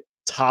immediate,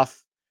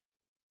 tough,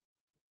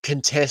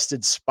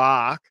 contested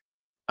spark,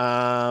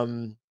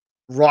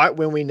 right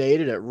when we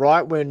needed it,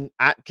 right when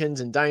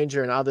Atkins and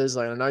Danger and others,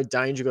 like I know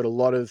Danger got a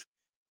lot of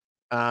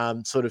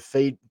sort of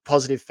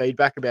positive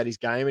feedback about his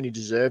game, and he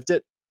deserved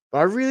it. But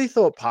I really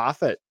thought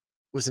Parfitt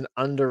was an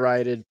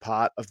underrated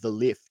part of the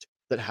lift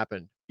that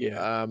happened.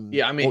 Yeah.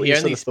 Yeah, I mean, What were he your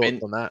sort only of thoughts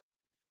spent on that?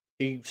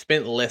 he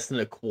spent less than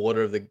a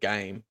quarter of the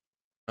game.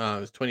 It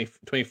was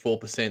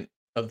 24%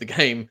 of the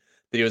game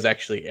that he was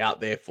actually out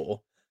there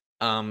for.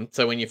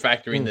 So when you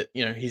factor in Mm,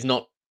 that, he's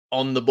not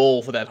on the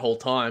ball for that whole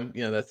time,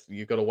 that's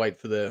you've got to wait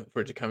for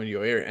it to come into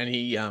your area. And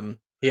he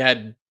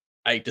had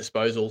 8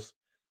 disposals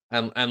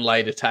and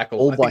laid a tackle.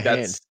 all I by think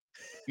hand. that's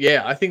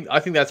yeah, I think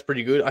that's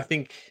pretty good. I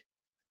think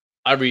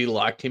I really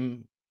liked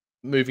him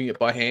moving it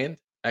by hand,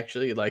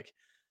 actually. Like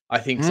I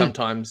think Mm,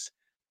 sometimes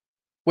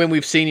when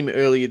we've seen him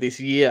earlier this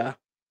year,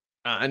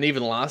 and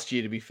even last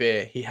year, to be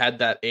fair, he had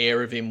that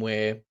air of him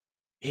where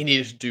he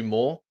needed to do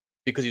more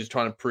because he was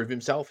trying to prove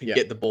himself. He'd yeah.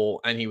 get the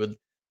ball and he would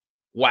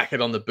whack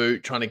it on the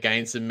boot, trying to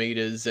gain some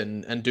meters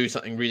and do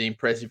something really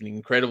impressive and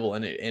incredible,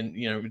 and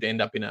would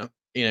end up in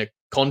a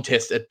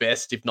contest at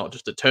best, if not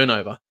just a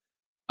turnover.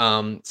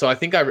 So I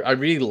think I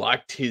really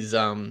liked his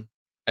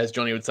as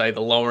Johnny would say, the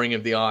lowering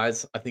of the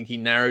eyes. I think he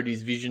narrowed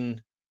his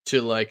vision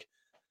to like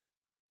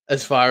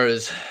as far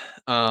as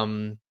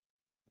um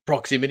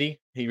proximity.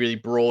 He really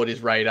brought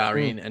his radar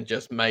Mm, in and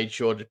just made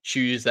sure to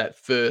choose that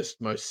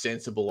first most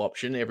sensible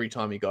option every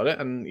time he got it.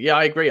 And yeah,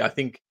 I agree. I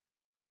think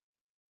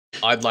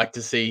I'd like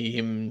to see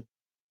him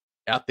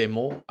out there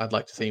more. I'd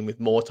like to see him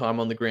with more time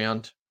on the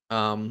ground. It's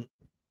going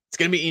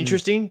to be mm,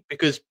 interesting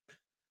because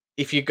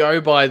if you go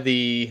by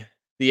the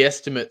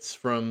estimates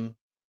from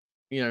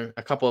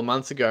a couple of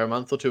months ago, a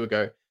month or two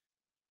ago,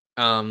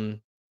 um,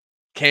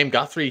 Cam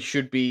Guthrie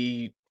should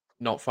be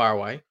not far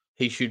away.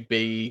 He should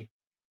be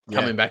yeah.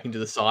 coming back into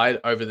the side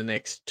over the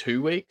next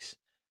 2 weeks.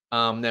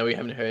 Now we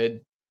haven't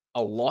heard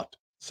a lot,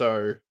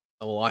 so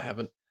well, I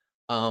haven't.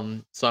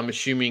 So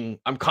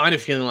I'm kind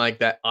of feeling like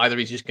that either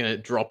he's just going to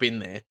drop in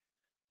there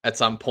at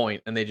some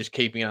point and they're just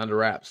keeping it under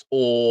wraps,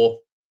 or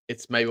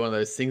it's maybe one of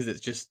those things it's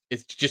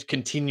just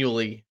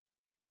continually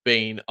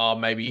been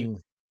maybe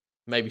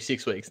Mm,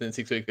 6 weeks, and then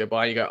 6 weeks go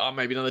by and you go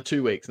maybe another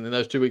 2 weeks, and then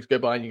those 2 weeks go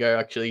by and you go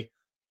actually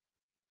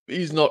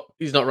he's not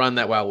run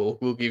that well.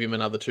 We'll give him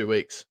another 2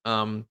 weeks.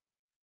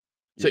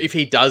 So yeah. if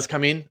he does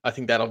come in, I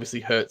think that obviously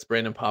hurts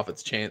Brandon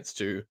Parfitt's chance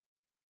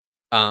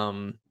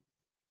um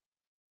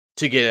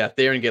to get out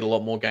there and get a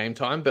lot more game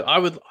time. But I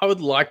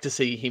would like to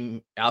see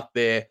him out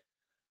there,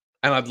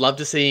 and I'd love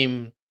to see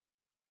him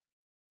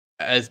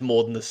as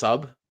more than the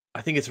sub.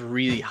 I think it's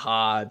really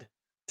hard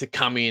to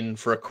come in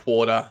for a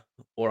quarter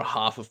or a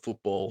half of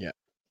football Yeah.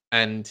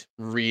 and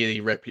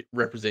really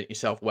represent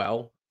yourself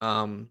well.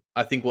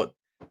 I think what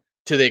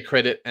to their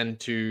credit and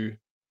to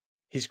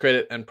his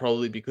credit, and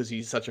probably because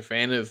he's such a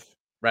fan of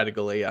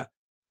Radigalia,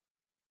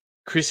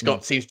 Chris Mm,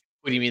 Scott seems to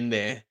put him in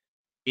there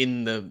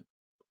in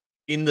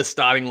the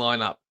starting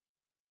lineup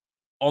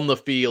on the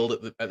field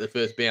at the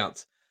first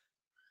bounce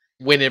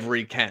whenever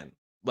he can.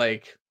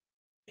 Like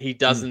he mm,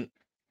 doesn't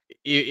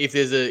if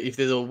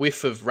there's a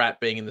whiff of Rat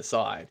being in the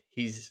side,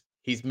 he's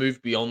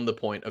moved beyond the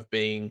point of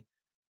being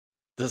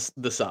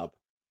the sub.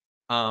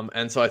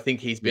 And so I think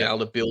he's been yeah.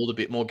 able to build a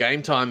bit more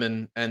game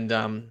time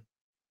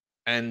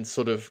and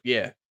sort of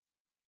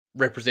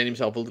represent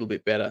himself a little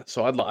bit better.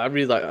 So I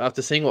really like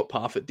after seeing what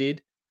Parfitt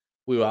did.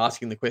 We were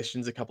asking the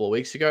questions a couple of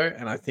weeks ago,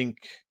 and I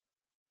think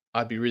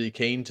I'd be really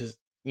keen to,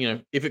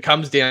 if it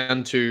comes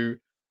down to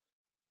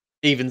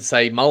even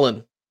say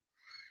Mullen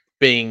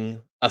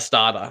being a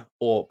starter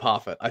or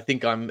Parfitt, I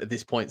think I'm at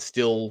this point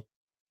still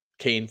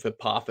keen for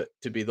Parfitt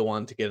to be the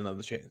one to get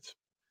another chance.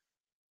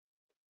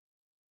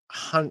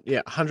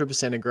 Yeah,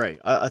 100% agree.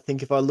 I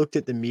think if I looked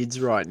at the mids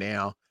right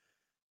now,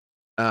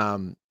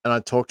 and I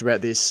talked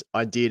about this,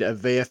 I did a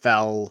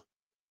VFL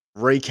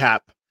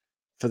recap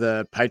for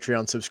the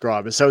Patreon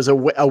subscribers. So it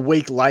was a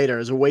week later, it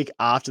was a week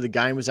after the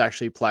game was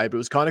actually played, but it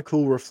was kind of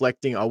cool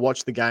reflecting. I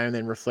watched the game and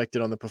then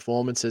reflected on the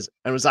performances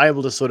and was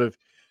able to sort of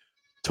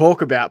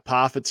talk about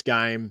Parfitt's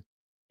game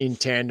in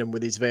tandem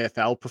with his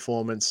VFL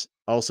performance.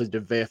 I also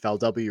did a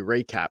VFLW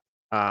recap.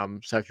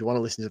 So if you want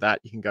to listen to that,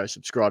 you can go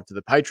subscribe to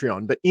the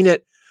Patreon. But in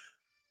it,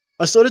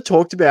 I sort of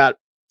talked about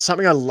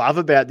something I love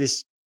about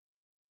this.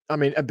 I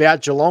mean,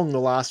 about Geelong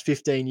the last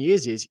 15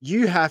 years is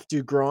you have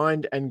to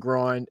grind and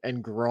grind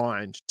and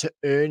grind to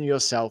earn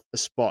yourself a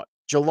spot.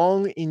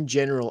 Geelong in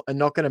general are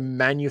not going to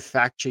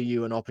manufacture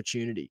you an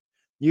opportunity.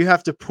 You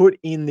have to put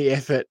in the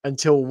effort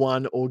until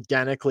one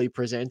organically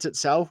presents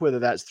itself, whether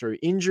that's through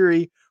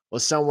injury or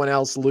someone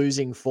else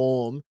losing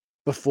form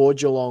before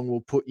Geelong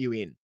will put you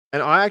in.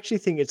 And I actually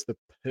think it's the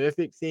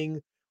perfect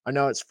thing. I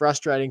know it's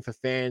frustrating for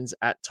fans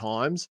at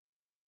times,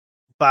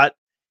 but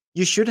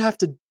you should have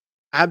to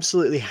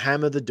absolutely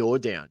hammer the door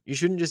down. You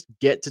shouldn't just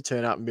get to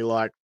turn up and be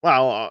like,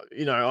 "Well,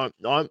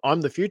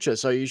 I'm the future,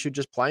 so you should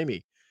just play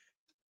me."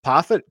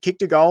 Parfitt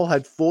kicked a goal,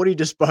 had 40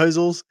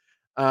 disposals.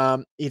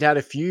 He'd had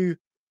a few,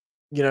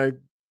 you know,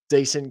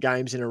 decent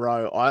games in a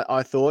row.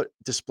 I thought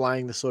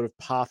displaying the sort of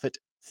Parfitt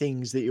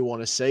things that you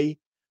want to see,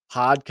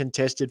 hard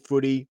contested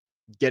footy,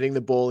 getting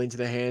the ball into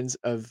the hands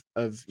of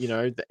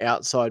the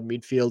outside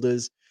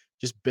midfielders,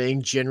 just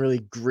being generally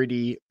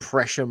gritty,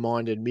 pressure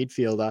minded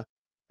midfielder,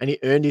 and he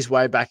earned his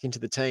way back into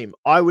the team.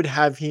 I would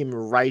have him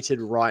rated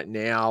right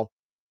now,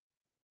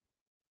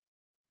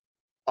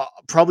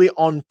 probably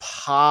on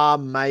par,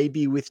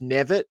 maybe with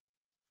Nevitt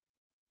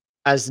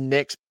as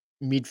next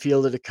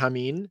midfielder to come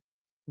in.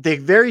 They're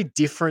very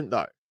different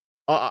though.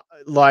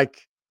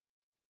 Like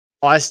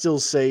I still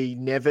see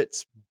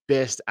Nevitt's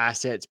best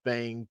assets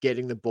being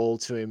getting the ball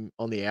to him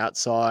on the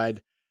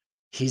outside,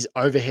 his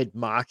overhead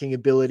marking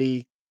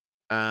ability,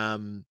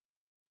 um,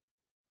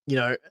 you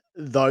know,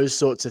 those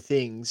sorts of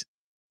things.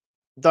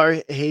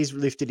 Though he's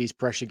lifted his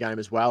pressure game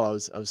as well. I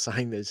was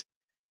saying there's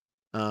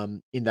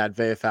in that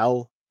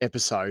VFL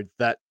episode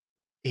that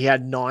he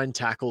had 9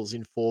 tackles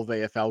in 4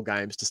 VFL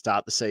games to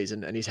start the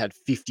season, and he's had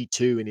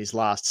 52 in his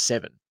last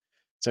 7.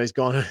 So he's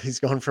gone he's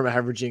gone from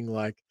averaging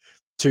like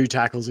 2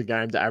 tackles a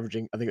game to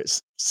averaging, I think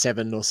it's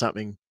 7 or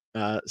something,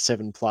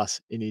 7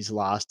 plus in his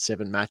last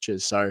 7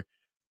 matches. So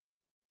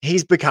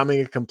he's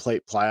becoming a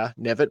complete player,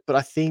 Nevitt, but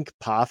I think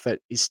Parfitt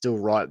is still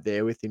right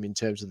there with him in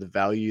terms of the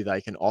value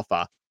they can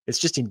offer. It's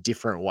just in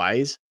different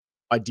ways.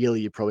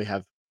 Ideally, you probably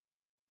have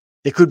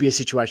there could be a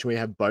situation where you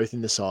have both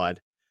in the side.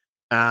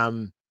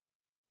 Um,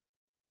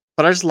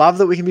 but I just love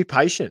that we can be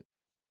patient.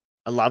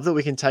 I love that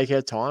we can take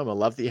our time. I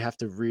love that you have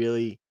to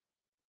really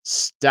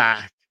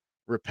stack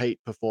repeat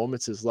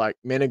performances. Like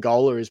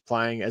Menegola is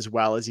playing as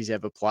well as he's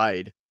ever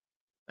played,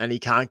 and he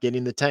can't get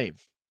in the team.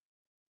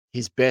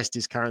 His best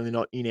is currently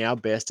not in our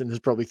best, and there's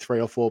probably 3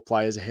 or 4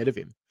 players ahead of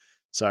him.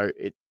 So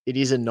it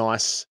is a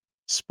nice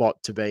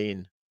spot to be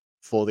in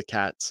for the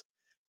Cats.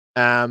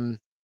 Um,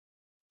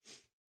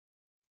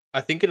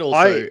 I think it I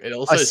also it I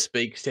also s-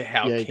 speaks to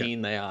how yeah, you go.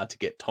 keen they are to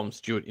get Tom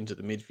Stewart into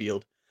the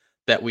midfield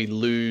that we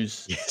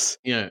lose, Yes.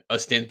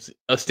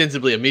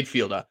 ostensibly a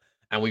midfielder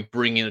and we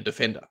bring in a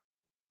defender.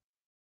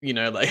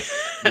 Like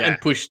Yeah.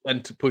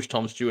 and to push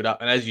Tom Stewart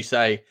up. And as you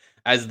say,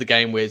 as the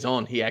game wears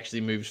on, he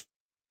actually moves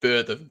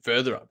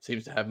further up.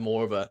 Seems to have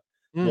more of a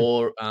Mm,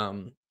 more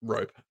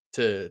rope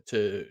to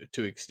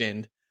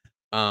extend.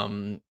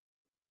 Um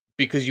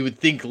because you would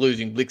think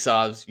losing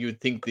Blixars, you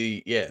would think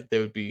there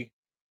would be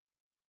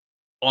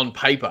on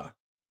paper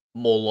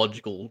more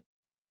logical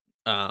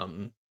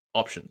um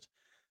options.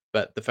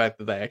 But the fact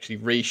that they actually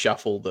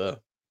reshuffle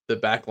the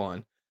back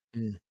line,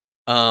 mm,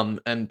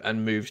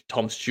 and moved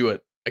Tom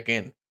Stewart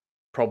again,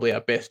 probably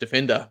our best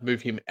defender,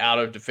 move him out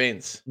of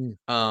defense,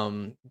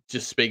 mm,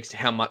 just speaks to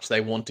how much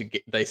they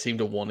seem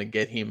to want to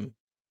get him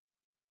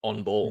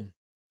on ball. mm.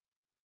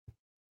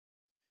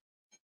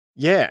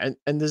 Yeah,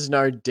 and there's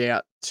no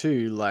doubt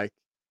too, like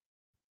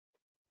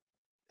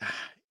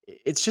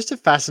it's just a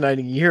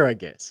fascinating year, I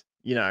guess.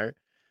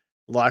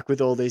 Like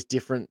with all these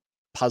different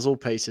puzzle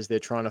pieces, they're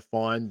trying to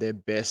find their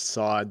best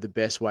side, the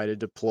best way to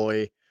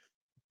deploy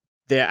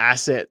their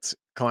assets,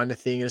 kind of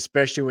thing. And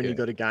especially when you Yeah.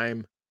 got a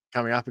game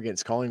coming up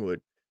against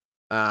Collingwood.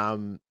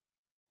 Um,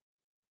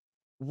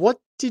 what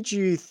did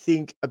you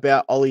think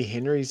about Ollie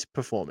Henry's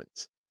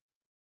performance?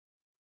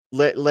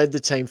 Led the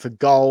team for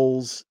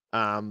goals.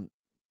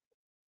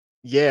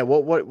 Yeah.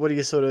 What are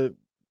you sort of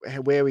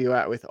where were you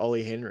at with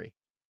Ollie Henry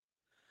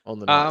on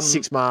the night? Um,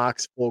 6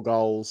 marks, 4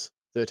 goals,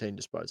 13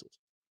 disposals.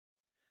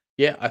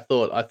 yeah, I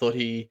thought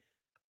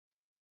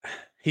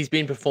he's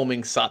been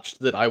performing such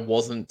that I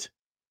wasn't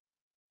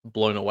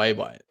blown away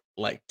by it.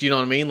 Like, do you know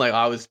what I mean? Like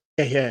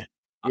Yeah, yeah,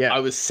 yeah. I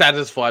was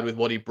satisfied with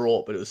what he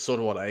brought, but it was sort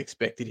of what I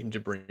expected him to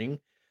bring.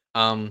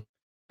 Um,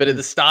 but at Mm.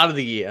 the start of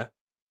the year,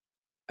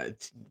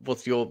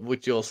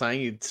 what you're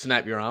saying? You'd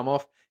snap your arm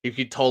off if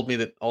you told me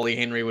that Ollie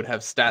Henry would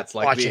have stats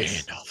like Bite your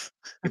this. hand off.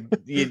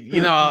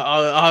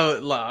 I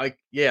would like,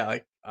 yeah,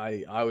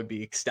 I would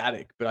be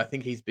ecstatic. But I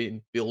think he's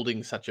been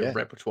building such a Yeah.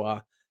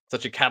 repertoire,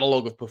 such a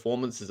catalog of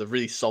performances, of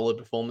really solid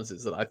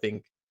performances that I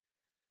think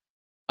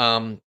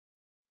um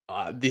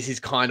this is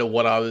kind of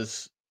what I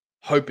was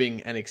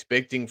hoping and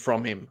expecting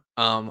from him.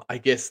 I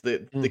guess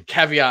the Mm,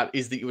 caveat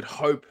is that you would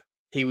hope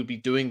he would be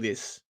doing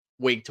this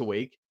week to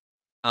week.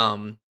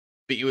 Um,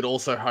 but you would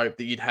also hope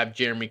that you'd have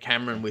Jeremy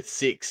Cameron with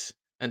 6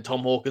 and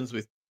Tom Hawkins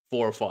with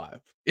 4 or 5.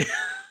 yeah.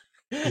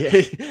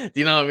 Do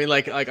you know what I mean?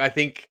 Like I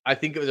think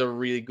it was a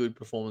really good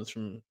performance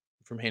from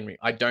Henry.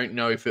 I don't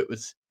know if it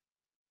was.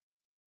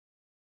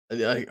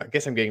 I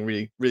guess I'm getting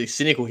really really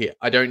cynical here.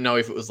 I don't know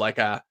if it was like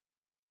a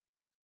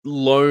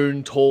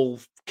lone tall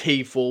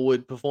key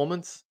forward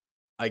performance.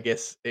 I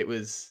guess it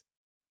was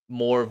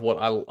more of what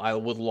I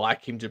would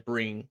like him to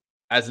bring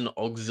as an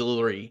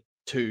auxiliary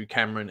to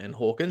Cameron and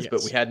Hawkins,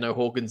 but we Yes. had no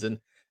Hawkins and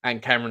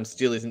Cameron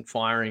still isn't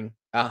firing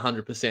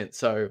 100%.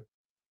 So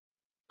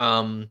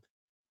um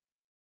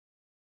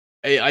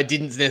I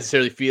didn't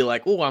necessarily feel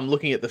like, oh, I'm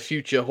looking at the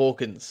future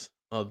Hawkins.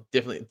 Oh,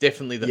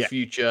 definitely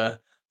Yeah.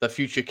 the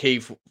future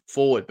key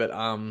forward.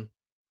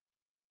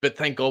 But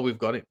thank God we've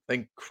got him.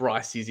 Thank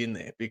Christ he's in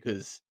there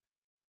because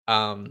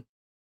um,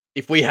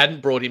 if we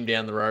hadn't brought him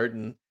down the road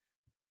and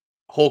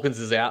Hawkins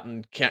is out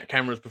and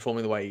Cameron's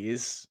performing the way he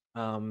is,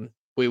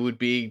 we would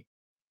be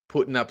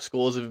putting up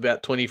scores of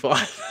about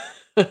 25.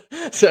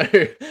 So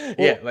yeah,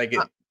 Well, like it.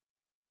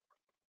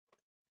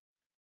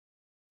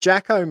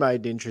 Jacko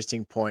made an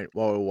interesting point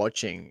while we were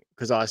watching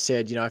because I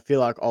said, I feel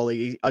like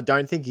Ollie, I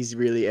don't think he's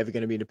really ever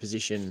going to be in a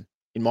position,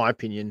 in my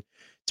opinion,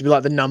 to be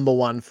like the number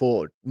one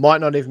forward.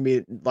 Might not even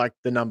be like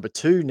the number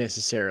two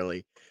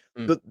necessarily,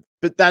 Mm,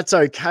 but that's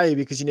okay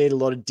because you need a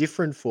lot of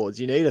different forwards.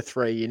 You need a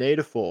three, you need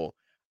a four,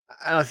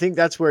 and I think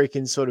that's where he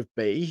can sort of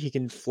be. He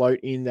can float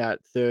in that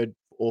third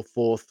or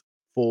fourth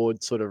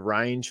forward sort of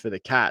range for the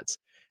Cats,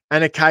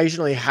 and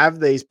occasionally have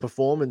these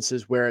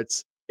performances where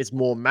it's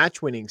more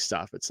match winning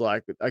stuff. It's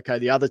like, okay,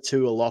 the other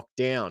two are locked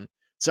down.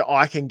 So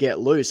I can get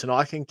loose and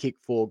I can kick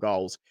 4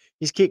 goals.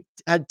 He's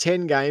had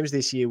 10 games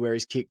this year where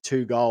he's kicked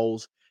 2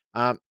 goals,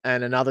 and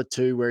another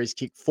 2 where he's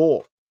kicked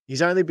 4.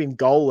 He's only been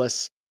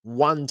goalless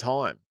 1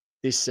 time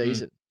this mm,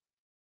 season.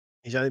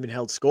 He's only been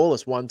held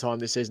scoreless 1 time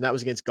this season. That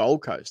was against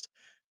Gold Coast.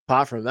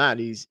 Apart from that,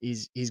 he's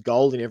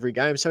goaled in every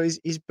game. So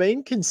he's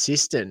been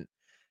consistent.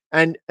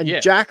 And yeah.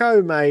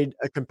 Jacko made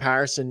a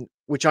comparison,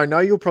 which I know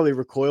you'll probably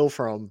recoil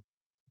from,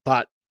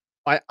 but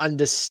I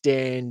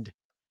understand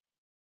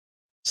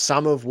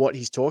some of what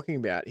he's talking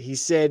about. He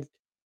said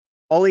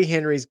Ollie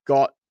Henry's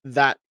got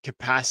that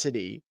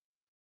capacity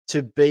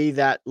to be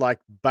that like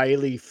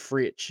Bailey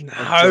Fritch of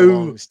No,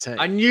 Geelong's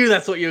I team. knew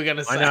that's what you were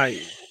gonna I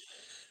say.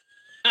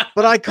 know,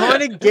 but I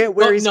kind of get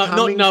where he's Not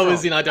coming no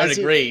as from. in I don't As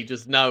in, agree,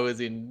 just no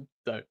as in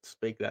don't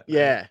speak that name.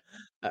 yeah,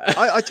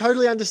 I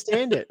totally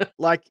understand it.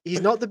 Like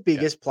he's not the Yeah.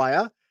 biggest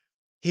player.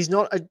 He's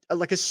not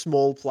like a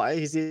small player.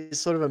 He's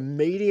this sort of a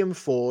medium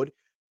forward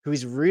who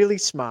is really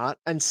smart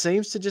and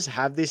seems to just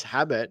have this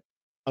habit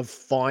of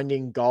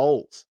finding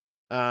goals.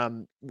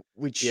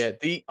 Which Yeah,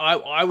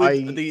 I would I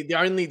the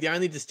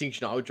only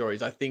distinction I would draw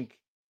is I think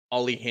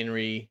Ollie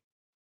Henry,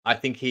 I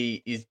think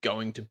he is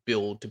going to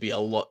build to be a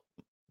lot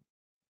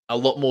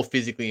more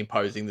physically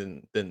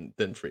imposing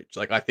than Fridge.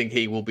 Like I think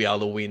he will be able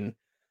to win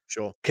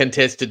sure.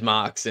 contested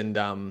marks and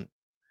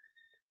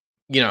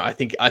I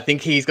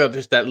think he's got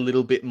just that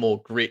little bit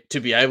more grit to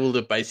be able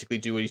to basically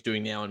do what he's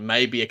doing now and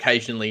maybe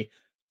occasionally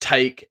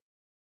take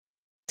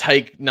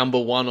number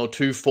 1 or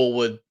 2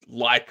 forward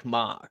like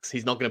marks.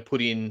 He's not gonna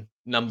put in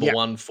number Yeah,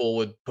 1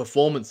 forward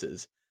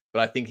performances,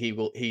 but I think he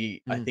will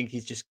mm, I think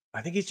he's just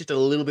a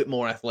little bit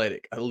more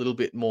athletic, a little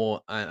bit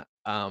more, I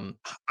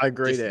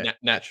agree just there.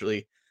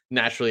 naturally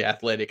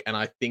athletic, and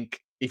I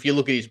think if you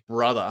look at his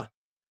brother,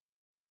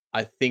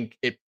 I think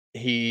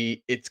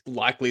it's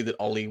likely that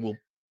Ollie will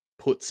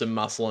put some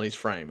muscle on his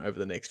frame over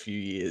the next few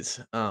years,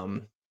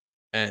 and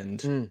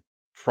Mm,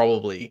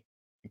 probably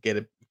get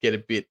a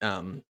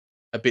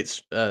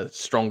bit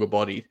stronger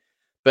bodied.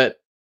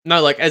 But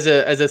no, like as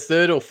a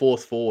third or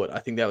fourth forward, I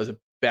think that was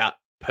about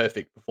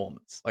perfect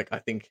performance. Like I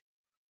think,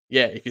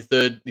 yeah, if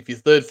your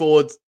third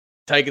forward's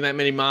taking that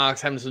many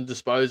marks, having some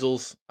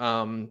disposals,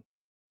 and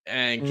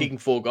mm. kicking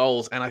 4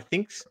 goals, and I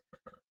think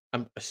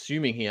I'm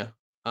assuming here,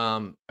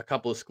 a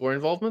couple of score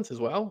involvements as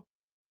well.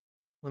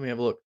 Let me have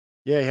a look.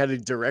 Yeah,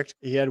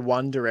 he had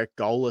one direct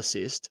goal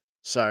assist.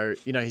 So,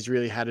 he's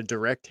really had a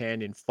direct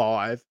hand in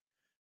 5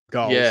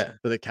 goals Yeah,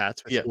 for the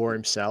Cats with yeah. 4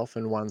 himself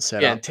and 1 Yeah,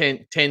 setup.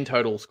 and ten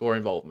total score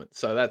involvement.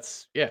 So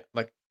that's yeah,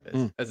 like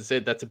Mm, as I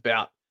said, that's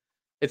about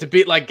it's a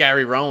bit like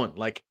Gary Rowan,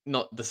 like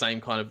not the same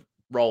kind of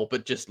role,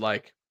 but just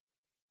like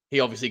he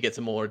obviously gets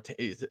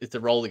it's a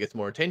role that gets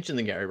more attention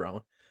than Gary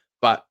Rowan.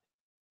 But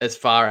as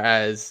far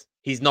as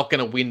he's not going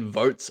to win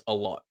votes a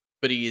lot,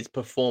 but he is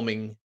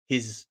performing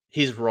his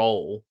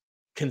role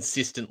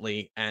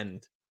consistently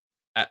and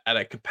at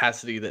a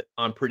capacity that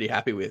I'm pretty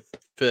happy with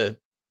for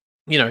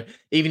even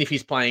if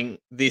he's playing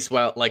this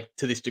well, like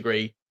to this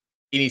degree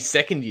in his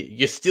second year,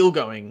 you're still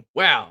going,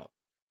 wow,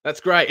 that's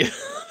great.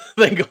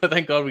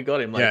 Thank God we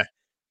got him. yeah.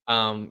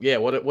 Like, yeah,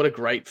 what a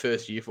great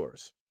first year for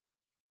us.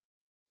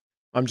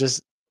 I'm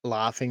just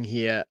laughing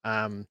here.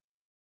 Tom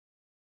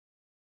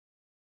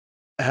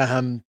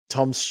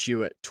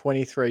Stewart,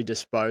 23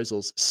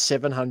 disposals,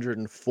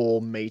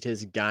 704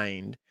 meters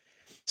gained.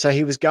 So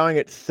he was going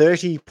at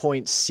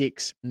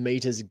 30.6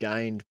 meters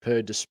gained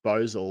per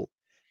disposal,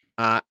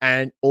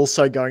 and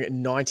also going at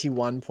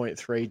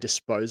 91.3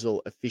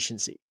 disposal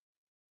efficiency.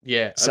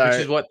 Yeah, So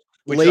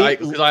which I Lee,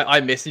 because I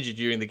messaged you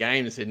during the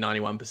game and said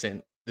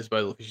 91%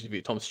 disposal efficiency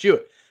for Tom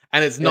Stewart,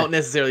 and it's yeah, not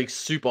necessarily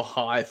super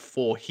high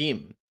for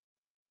him,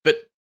 but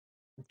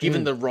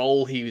given mm, the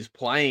role he was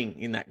playing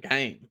in that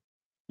game,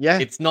 yeah,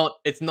 it's not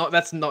that's not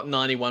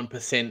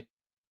 91%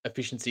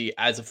 efficiency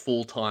as a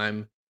full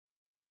time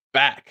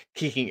back,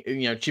 kicking,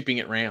 chipping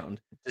it round.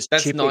 Just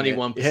That's chipping it. Yeah.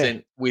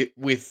 91%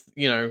 with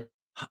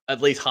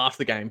at least half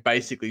the game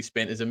basically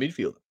spent as a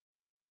midfielder.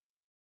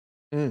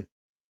 Mm.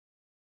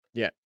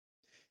 Yeah.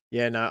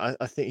 Yeah, no,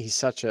 I think he's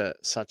such a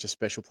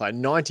special player.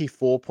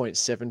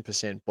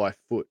 94.7% by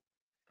foot,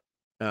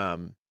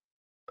 um,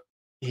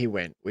 he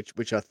went,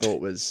 which I thought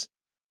was,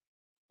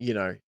 you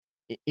know,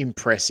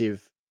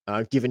 impressive,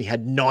 given he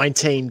had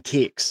 19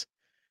 kicks.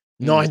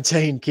 Mm.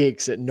 19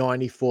 kicks at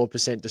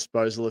 94%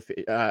 disposal of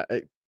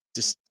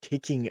just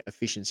kicking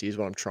efficiency is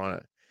what I'm trying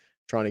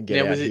to get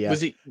Now, out was it here.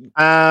 was it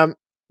Um,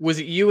 was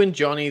it you and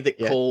Johnny that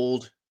yeah.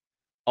 called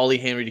Ollie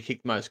Henry to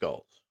kick the most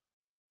goals,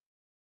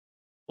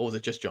 or was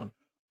it just John?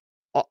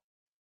 I,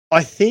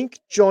 I think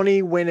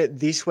Johnny went it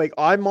this week.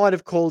 I might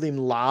have called him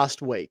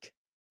last week.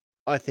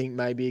 I think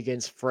maybe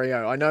against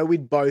Freo. I know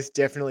we'd both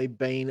definitely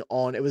been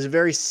on. It was a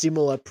very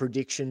similar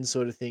prediction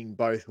sort of thing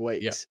both Yeah,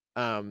 weeks.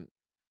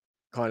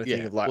 Kind of thing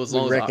yeah. of like Well, as we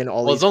long as reckon as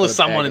Ollie's long got as a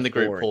someone bag in of the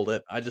group scoring. called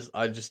it,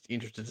 I'm just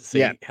interested to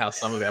Yeah. see how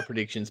some of our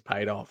predictions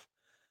paid off.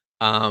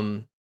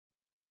 Um,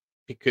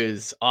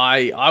 because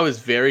I was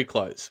very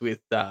close with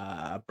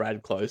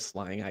Brad Close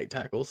laying 8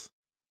 tackles.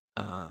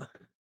 Uh,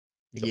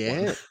 he got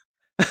one. Yeah.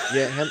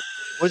 Yeah.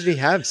 What did he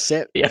have?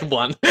 Set. He had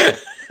one.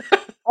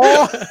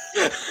 Oh.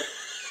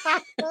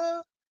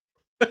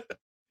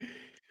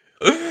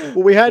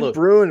 Well, we had Look,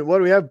 Bruin. What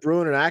do we have?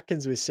 Bruin and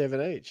Atkins with 7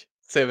 each.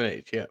 7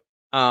 each, yeah.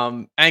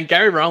 And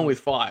Gary Rowan Mm. with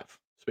 5.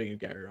 Speaking of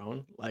Gary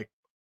Rowan,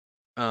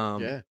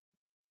 um, Yeah.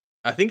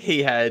 I think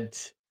he had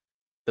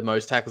the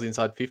most tackles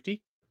inside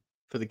 50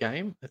 for the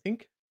game, I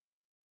think. Uh,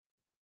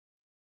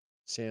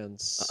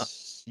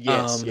 Sounds.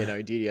 Yes. um, Yeah. No,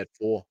 he did. He had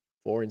four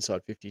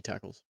inside 50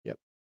 tackles. Yep.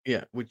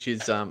 yeah, which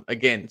is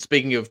again,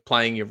 speaking of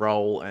playing your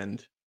role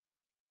and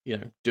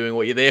doing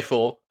what you're there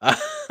for,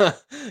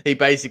 he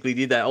basically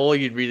did that. All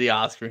you'd really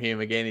ask from him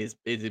again is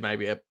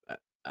maybe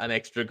an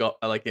extra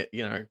like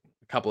a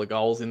couple of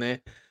goals in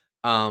there.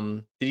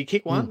 Did he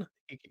kick Mm. one?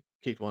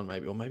 Kicked one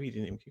maybe, or maybe he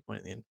didn't even kick one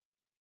in the end.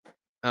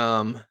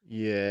 Um,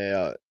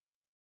 Yeah.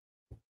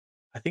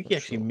 I think Not he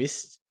actually sure.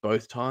 missed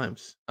both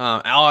times.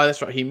 Oh,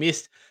 that's right. He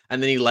missed,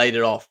 and then he laid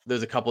it off.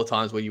 There's a couple of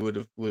times where you would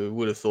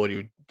have thought he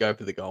would go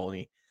for the goal, and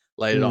he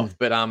laid it Mm. off.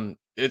 But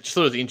it's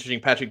sort of interesting.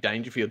 Patrick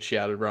Dangerfield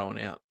shouted Rowan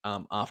out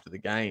after the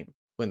game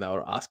when they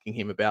were asking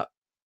him about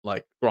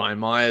like Brian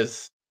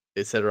Myers,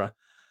 etc.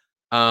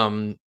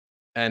 Um,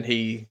 and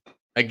he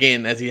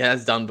again, as he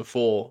has done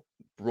before,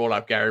 brought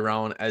up Gary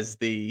Rowan as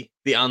the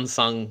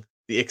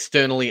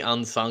externally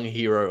unsung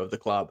hero of the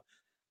club.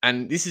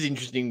 And this is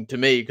interesting to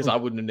me because Mm. I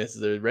wouldn't have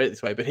necessarily read it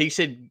this way, but he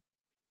said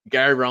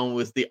Gary Rowan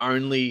was the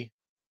only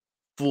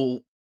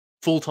full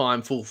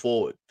full-time full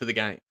forward for the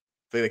game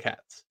for the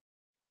Cats.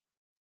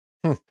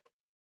 Hmm.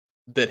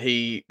 That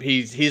his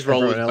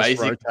role Everyone was else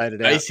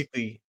rotated out.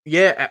 basically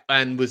yeah,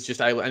 and was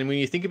just able. And when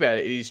you think about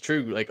it, it is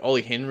true. Like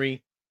Ollie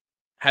Henry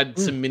had Mm.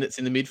 some minutes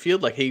in the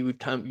midfield. Like he would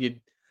come,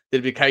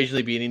 there'd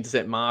occasionally be an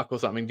intercept mark or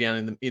something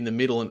down in the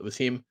middle, and it was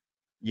him.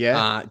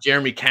 Yeah.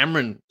 Jeremy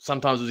Cameron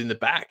sometimes was in the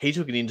back. He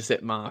took an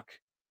intercept mark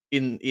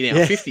in our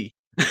Yeah. 50.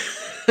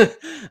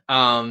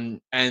 And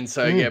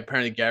so yeah, Mm.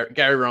 apparently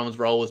Gary Rowan's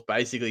role was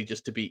basically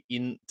just to be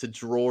in to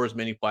draw as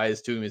many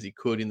players to him as he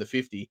could in the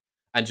 50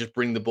 and just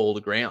bring the ball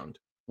to ground.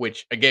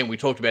 Which again, we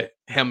talked about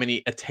how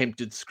many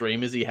attempted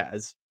screamers he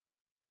has,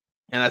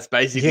 and that's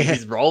basically Yeah.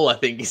 his role. I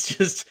think is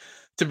just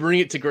to bring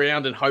it to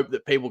ground and hope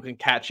that people can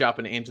catch up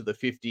and enter the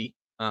 50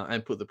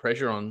 and put the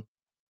pressure on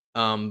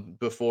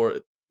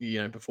before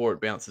before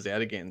it bounces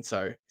out again.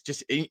 So it's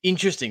just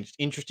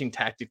interesting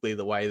tactically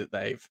the way that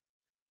they've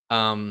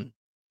um,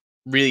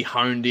 really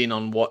honed in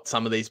on what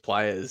some of these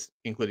players,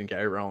 including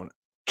Gary Rowan,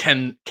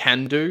 can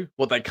do,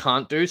 what they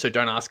can't do. So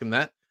don't ask them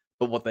that,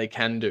 but what they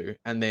can do,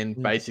 and then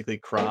Mm. basically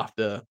craft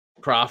a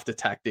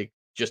tactic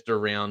just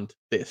around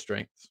their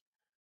strengths.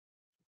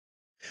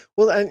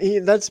 Well,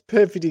 and that's a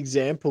perfect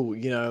example,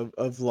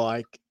 of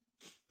like,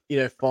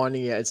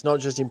 finding out it's not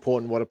just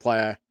important what a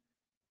player.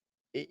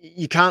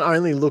 You can't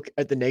only look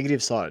at the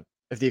negative side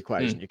of the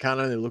equation. Mm, You can't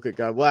only look at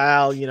go,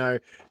 well,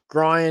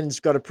 Brian's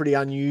got a pretty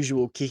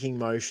unusual kicking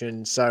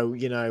motion, so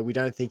we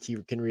don't think he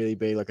can really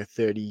be like a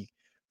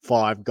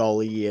 35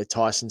 goal a year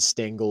Tyson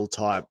Stengel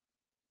type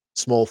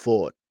small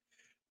forward.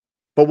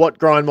 But what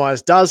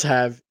Grindmeyers does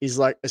have is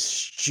like a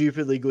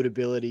stupidly good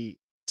ability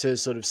to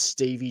sort of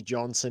Stevie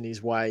Johnson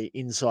his way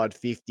inside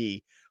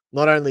 50,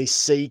 not only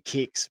see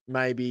kicks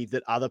maybe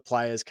that other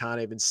players can't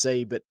even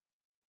see, but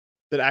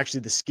actually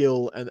the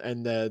skill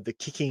and the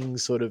kicking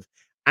sort of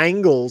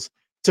angles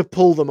to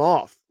pull them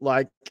off.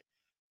 Like,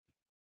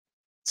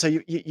 so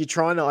you're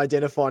trying to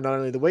identify not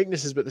only the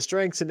weaknesses but the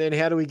strengths, and then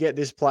how do we get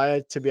this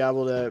player to be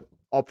able to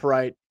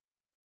operate,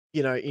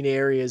 in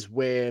areas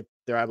where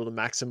they're able to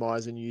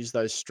maximize and use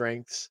those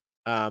strengths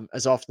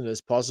as often as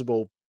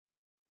possible.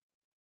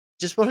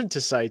 Just wanted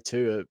to say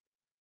too,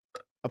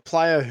 a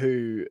player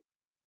who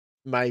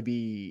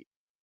maybe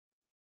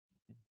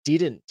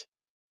didn't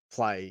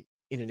play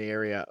in an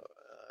area,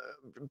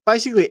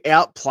 basically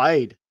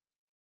outplayed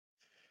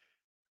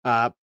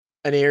uh,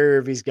 an area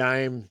of his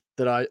game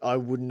that I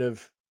wouldn't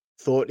have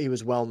thought he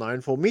was well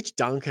known for. Mitch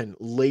Duncan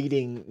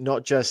leading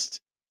not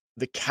just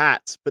the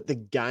Cats, but the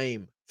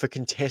game for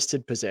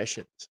contested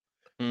possessions.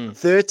 Mm.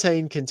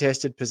 13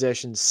 contested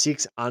possessions,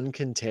 6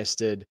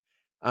 uncontested.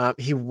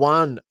 He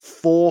won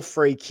 4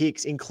 free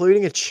kicks,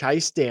 including a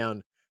chase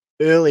down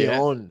early Yeah.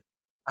 on.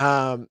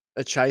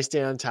 A chase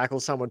down tackle.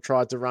 Someone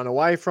tried to run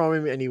away from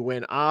him and he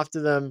went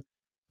after them.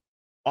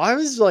 I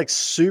was like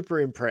super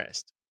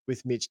impressed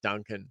with Mitch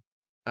Duncan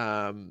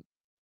on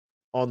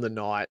the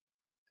night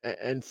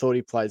and thought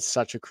he played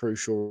such a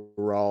crucial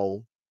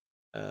role.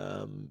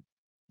 Yeah,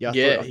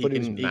 Yeah, I thought he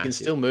was he can massive,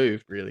 still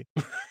move. really.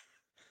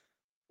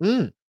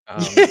 Mm.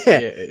 Um, Yeah.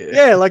 yeah.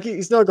 Yeah, like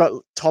he's not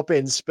got top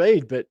end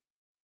speed, but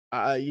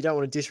you don't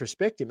want to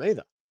disrespect him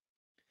either.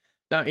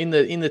 No, in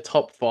the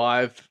top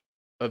 5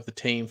 of the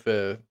team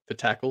for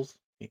tackles,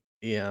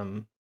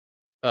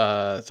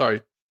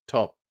 sorry,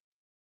 top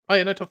oh,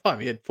 yeah, no, top 5.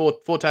 He had 4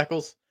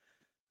 tackles.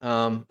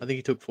 I think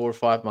he took 4 or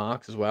 5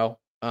 marks as well.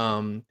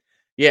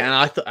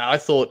 Yeah,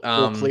 and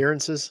Or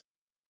clearances.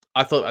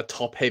 I thought a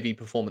top heavy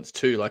performance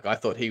too. Like I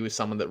thought he was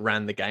someone that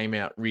ran the game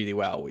out really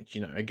well, which,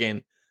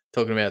 again,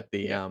 talking about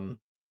Yeah.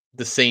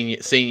 the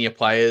senior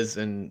players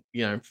and,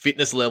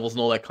 fitness levels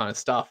and all that kind of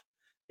stuff.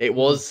 It Mm.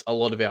 was a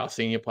lot of our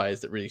senior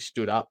players that really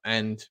stood up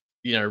and,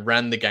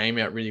 ran the game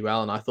out really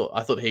well. And I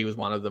thought he was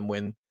one of them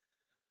when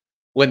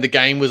the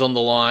game was on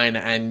the line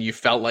and you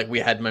felt like we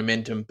had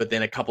momentum, but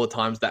then a couple of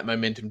times that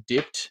momentum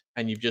dipped,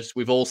 and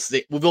we've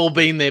all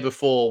been there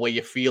before, where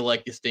you feel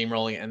like you're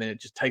steamrolling, and then it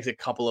just takes a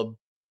couple of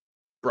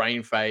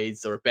brain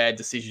fades or a bad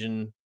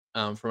decision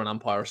from an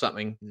umpire or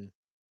something, Mm.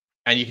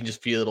 and you can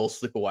just feel it all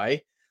slip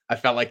away. I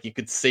felt like you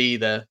could see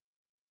the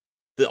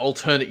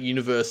alternate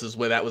universes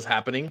where that was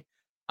happening,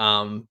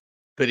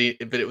 but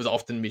it was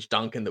often Mitch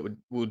Duncan that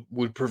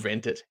would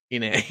prevent it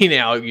in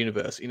our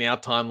universe, in our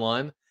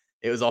timeline.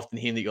 It was often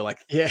him that you're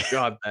like, Yeah.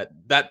 God,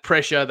 that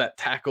pressure, that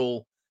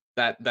tackle,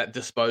 that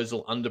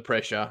disposal under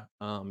pressure.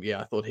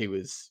 Yeah, I thought he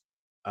was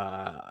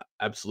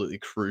absolutely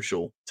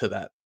crucial to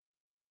that,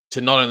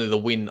 to not only the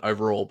win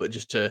overall, but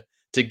just to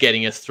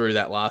getting us through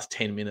that last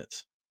 10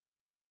 minutes.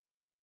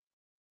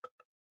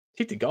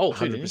 Kicked a goal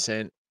too, didn't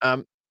he?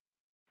 100%.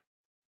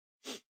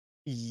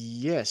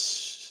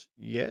 Yes.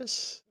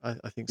 Yes. I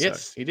think so.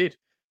 Yes, he did.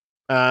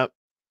 Uh,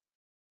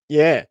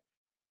 yeah.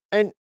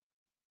 And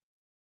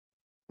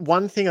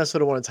one thing I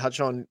sort of want to touch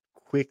on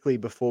quickly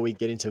before we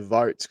get into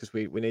votes, because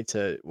we need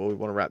to, well, we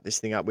want to wrap this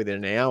thing up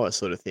within an hour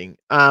sort of thing.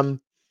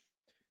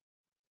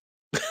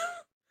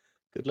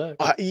 Good luck.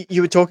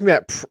 You were talking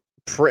about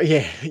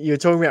yeah, you were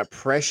talking about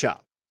pressure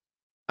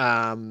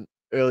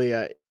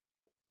earlier,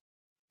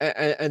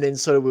 and then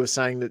sort of we were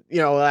saying that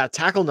our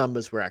tackle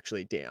numbers were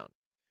actually down.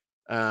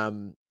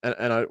 And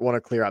I want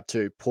to clear up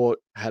too. Port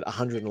had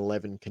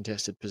 111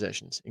 contested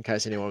possessions. In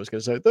case anyone was going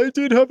to say they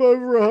did have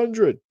over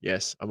 100.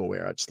 Yes, I'm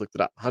aware. I just looked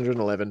it up.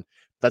 111.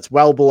 That's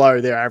well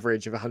below their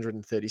average of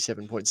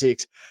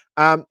 137.6.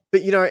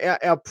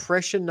 But our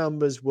pressure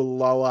numbers were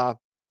lower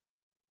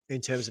in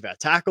terms of our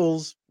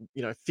tackles.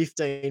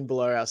 15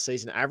 below our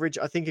season average.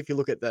 I think if you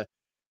look at the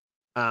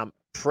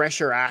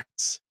pressure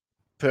acts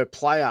per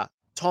player,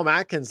 Tom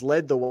Atkins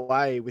led the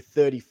way with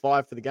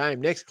 35 for the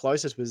game. Next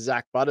closest was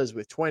Zach Butters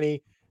with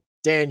 20.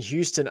 Dan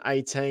Houston,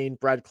 18.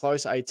 Brad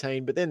Close,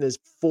 18. But then there's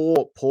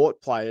 4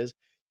 Port players.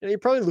 You're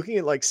probably looking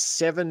at like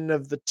 7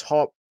 of the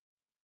top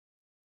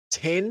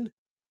 10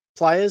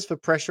 players for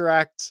pressure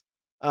acts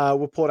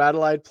were Port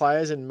Adelaide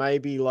players, and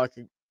maybe like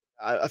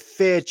a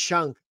fair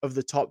chunk of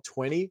the top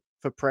 20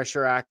 for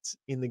pressure acts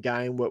in the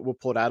game were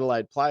Port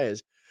Adelaide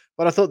players.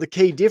 But I thought the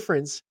key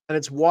difference, and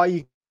it's why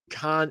you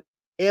can't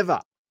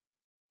ever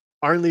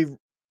only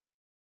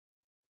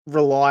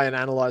rely and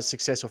analyze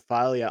success or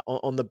failure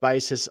on the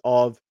basis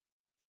of,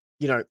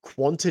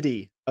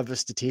 quantity of a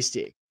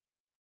statistic.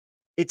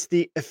 It's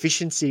the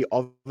efficiency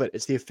of it.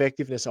 It's the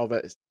effectiveness of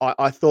it.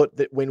 I thought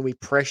that when we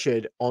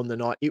pressured on the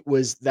night, it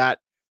was that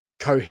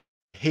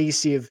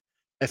cohesive,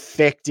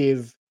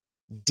 effective,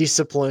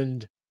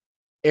 disciplined,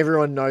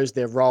 everyone knows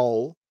their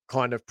role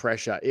kind of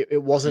pressure.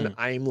 It wasn't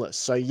Mm. aimless.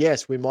 So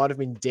yes, we might have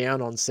been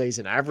down on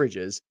season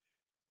averages,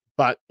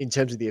 but in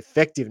terms of the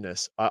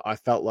effectiveness, I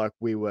felt like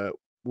we were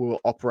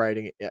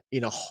operating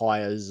in a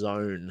higher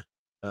zone,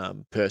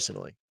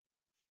 personally.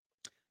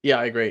 Yeah,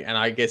 I agree, and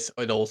I guess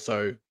it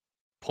also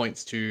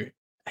points to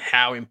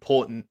how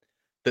important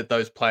that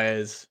those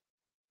players,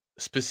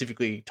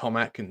 specifically Tom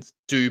Atkins,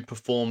 do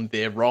perform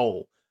their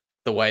role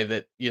the way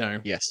that,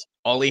 Yes.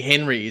 Ollie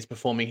Henry is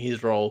performing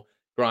his role,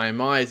 Graham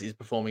Myers is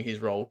performing his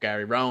role,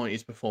 Gary Rowan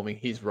is performing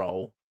his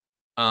role.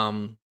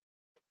 Um,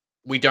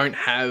 we don't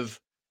have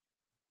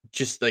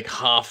just like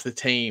half the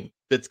team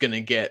that's going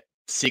to get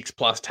 6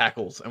 plus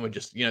tackles, and we're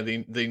just,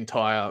 the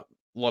entire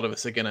lot of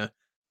us are going to,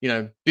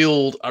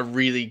 build a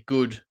really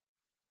good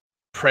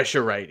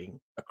pressure rating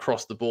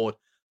across the board.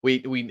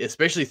 We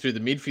especially through the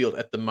midfield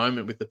at the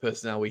moment with the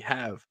personnel we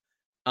have.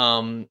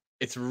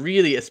 It's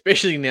really,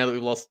 especially now that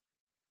we've lost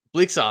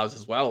Blixarves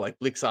as well. Like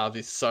Blixarves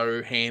is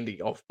so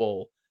handy off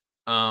ball.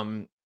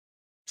 Um,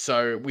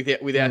 So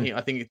without Mm, him,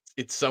 I think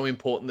it's so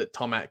important that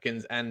Tom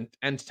Atkins and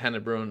Tanner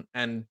Bruin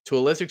and to a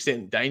lesser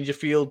extent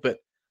Dangerfield, but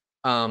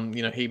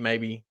he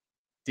maybe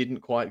didn't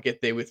quite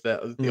get there with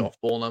the mm. off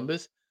ball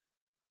numbers.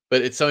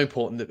 But it's so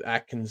important that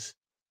Atkins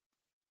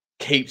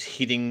keeps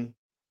hitting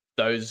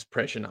those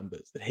pressure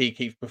numbers, that he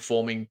keeps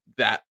performing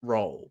that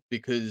role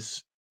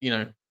because,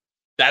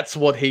 that's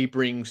what he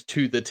brings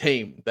to the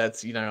team.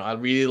 I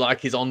really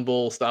like his on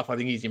ball stuff. I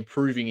think he's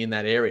improving in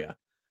that area.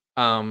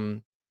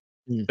 Um,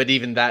 Mm. but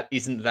even that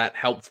isn't that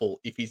helpful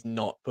if he's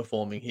not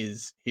performing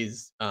his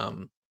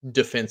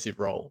defensive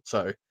role.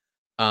 So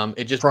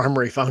it just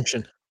Primary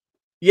function.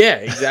 yeah,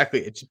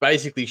 exactly. It just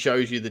basically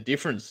shows you the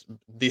difference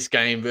this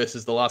game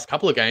versus the last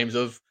couple of games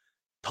of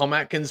Tom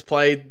Atkins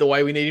played the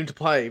way we need him to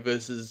play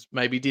versus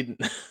maybe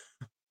didn't.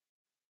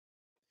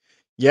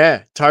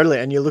 Yeah, totally.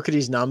 And you look at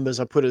his numbers.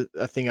 I put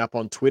a thing up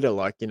on Twitter,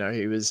 like,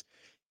 he was,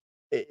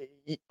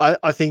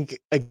 I think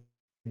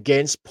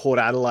against Port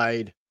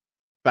Adelaide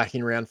back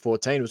in round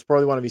 14, it was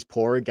probably one of his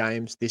poorer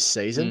games this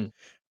season. Mm.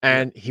 Yeah.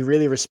 And he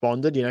really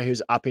responded. He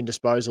was up in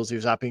disposals, he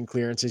was up in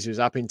clearances, he was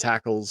up in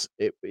tackles.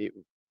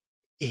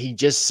 He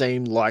just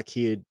seemed like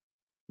he had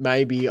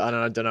maybe, I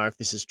don't know if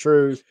this is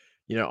true.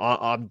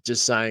 I'm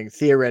just saying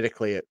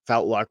theoretically, it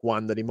felt like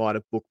one that he might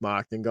have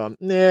bookmarked and gone,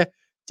 nah,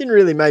 didn't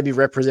really maybe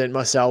represent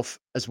myself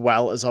as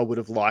well as I would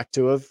have liked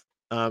to have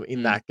in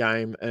Mm. that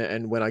game.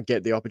 And when I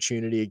get the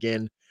opportunity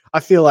again,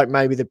 I feel like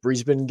maybe the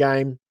Brisbane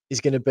game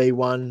is going to be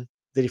one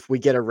that if we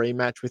get a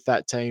rematch with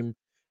that team,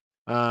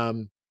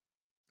 um,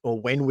 or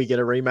when we get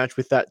a rematch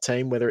with that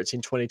team, whether it's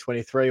in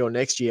 2023 or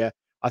next year,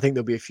 I think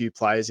there'll be a few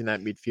players in that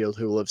midfield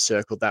who will have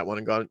circled that one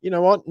and gone, you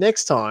know what,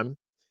 next time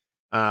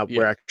we're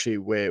Yeah. actually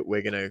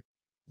we're gonna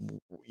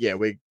yeah,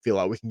 we feel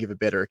like we can give a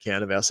better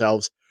account of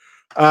ourselves.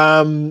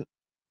 Um,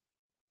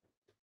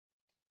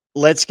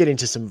 let's get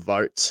into some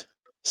votes,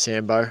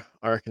 Sambo.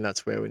 I reckon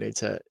that's where we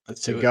need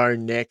Let's to do it. go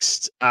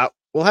next.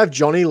 We'll have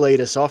Johnny lead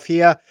us off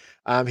here.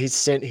 He's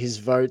sent his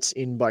votes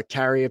in by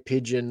carrier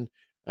pigeon.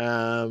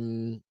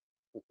 Um,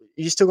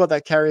 you still got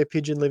that carrier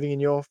pigeon living in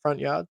your front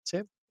yard,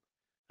 Sam?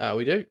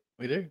 We do.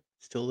 We do.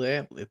 Still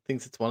there. It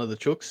thinks it's one of the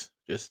chooks.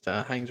 Just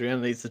hangs around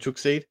and eats the chook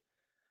seed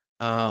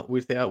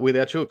with our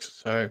chooks.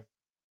 So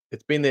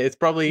it's been there. It's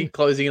probably Hmm.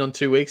 closing in on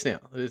 2 weeks now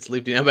that it's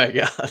lived in our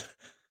backyard.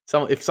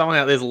 If someone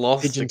out there's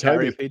lost a Pigeon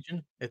carrier Toby.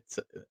 pigeon,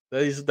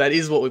 that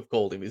is what we've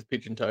called him. Is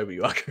Pigeon Toby?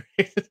 You are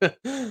correct.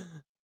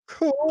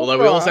 Cool. Although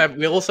we All also right. have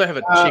we also have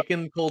a Uh,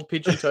 chicken called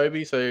Pigeon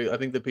Toby, so I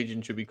think the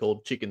pigeon should be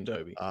called Chicken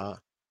Toby. uh,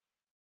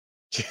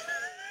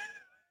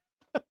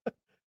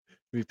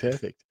 be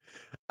perfect.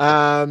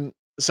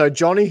 So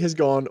Johnny has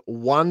gone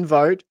one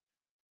vote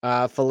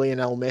for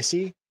Lionel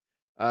Messi,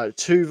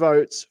 2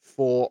 votes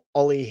for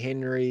Ollie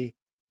Henry,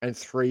 and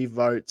 3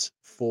 votes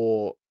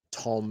for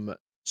Tom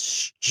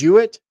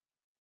Stewart.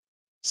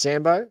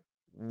 Sambo,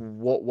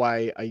 what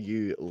way are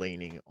you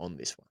leaning on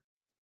this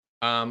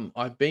one?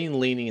 I've been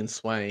leaning and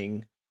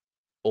swaying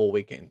all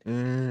weekend.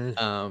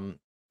 Mm,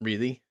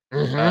 Really.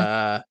 hmm.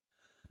 Uh,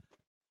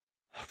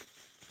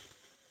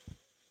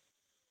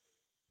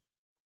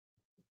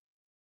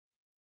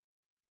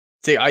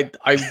 See, I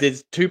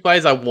there's 2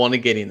 players I wanna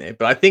get in there,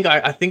 but I think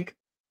I'm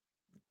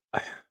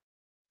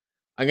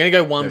gonna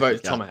go one Go for vote your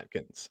to Tom gut.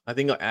 Atkins. I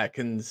think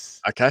Atkins,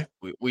 Okay.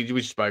 we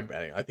just spoke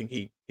about it. I think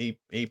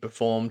he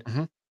performed,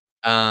 Hmm.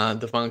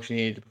 the function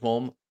he needed to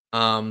perform.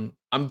 I'm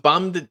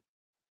bummed that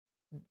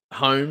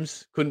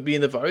Holmes couldn't be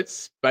in the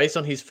votes. Based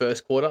on his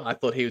first quarter, I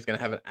thought he was gonna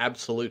have an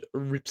absolute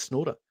rip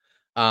snorter.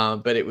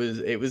 But it was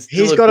still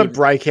He's a got a good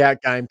breakout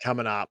game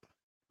coming up.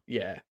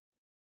 yeah.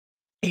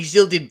 He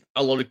still did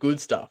a lot of good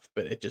stuff,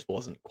 but it just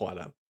wasn't quite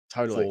a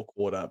Totally. 4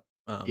 quarter,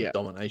 Yeah.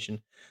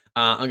 domination.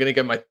 I'm gonna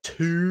go my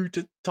 2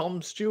 to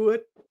Tom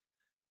Stewart.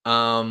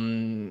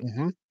 Um,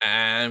 Hmm.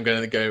 and I'm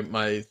gonna go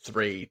my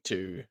 3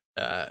 to,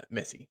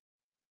 Messi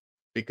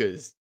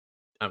because,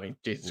 I mean,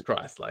 Jesus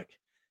Christ, like,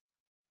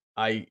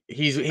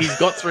 he's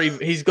got 3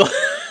 he's got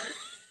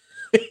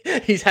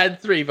he's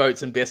had 3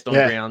 votes in best on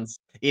Yeah. grounds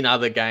in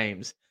other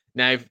games.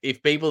 Now,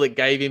 if people that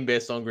gave him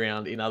best on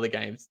ground in other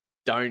games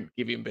don't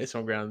give him best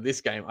on ground in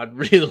this game, I'd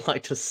really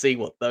like to see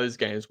what those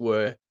games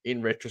were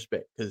in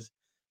retrospect. Because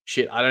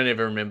shit, I don't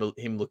ever remember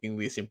him looking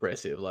this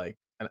impressive, like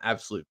an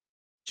absolute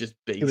just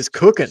He was beast.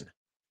 cooking.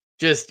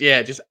 Just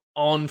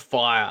on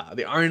fire.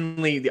 The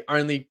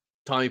only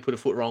time he put a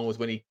foot wrong was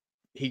when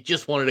he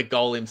just wanted a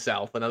goal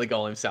himself, another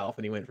goal himself,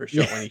 and he went for a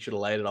Yeah. shot when he should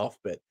have laid it off.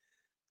 But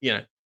you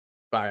know,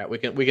 far out. We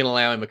can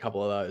allow him a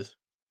couple of those.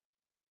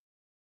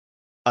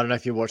 I don't know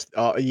if you watched.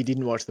 Oh, you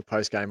didn't watch the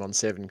post game on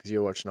Seven because you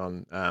were watching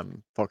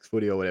on Fox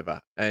Footy or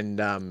whatever.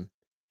 And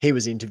he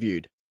was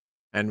interviewed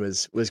and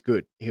was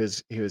good. He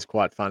was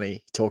quite funny.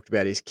 He talked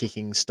about his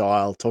kicking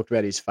style. Talked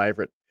about his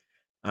favorite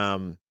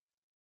um,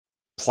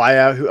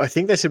 player, who I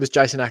think they said was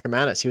Jason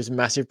Ackermanis. He was a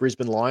massive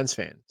Brisbane Lions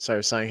fan.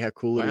 So saying how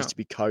cool it is Wow. to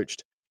be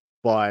coached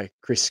by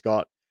Chris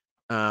Scott,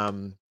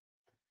 um,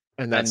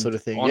 and that sort And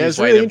of thing. on Yeah, his it's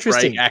way really to break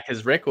interesting.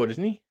 Acker's record,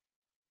 isn't he?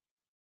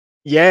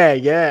 Yeah,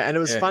 yeah. And it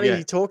was Yeah, funny. yeah.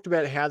 He talked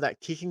about how that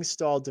kicking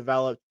style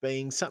developed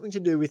being something to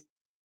do with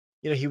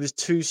he was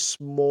too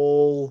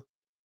small.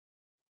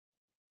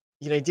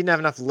 He didn't have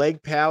enough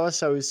leg power,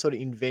 so he sort of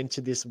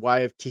invented this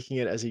way of kicking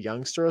it as a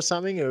youngster or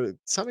something, or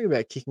something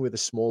about kicking with a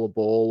smaller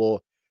ball,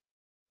 or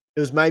it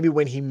was maybe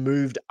when he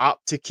moved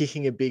up to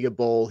kicking a bigger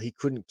ball, he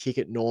couldn't kick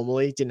it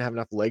normally, didn't have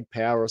enough leg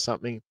power or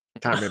something.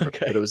 Can't remember,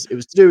 but Okay. it was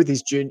to do with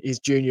his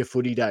junior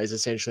footy days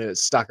essentially. That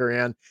stuck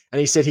around, and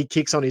he said he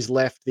kicks on his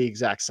left the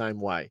exact same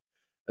way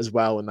as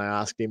well. When they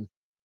asked him,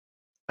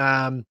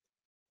 um,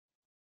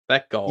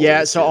 That goal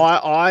yeah, was so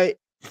just I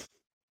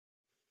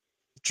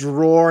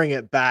drawing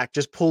it back,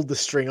 just pulled the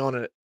string on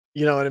it.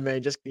 You know what I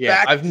mean? Just yeah,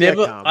 back I've you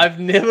never come. I've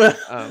never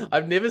Um,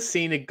 I've never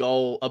seen a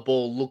ball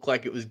look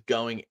like it was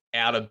going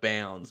out of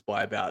bounds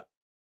by about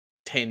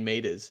 10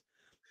 meters,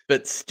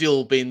 but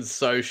still been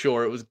so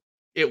sure it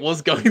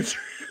was going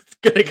through, it's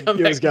gonna come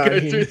it was back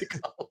and going go through in. the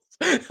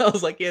goals. I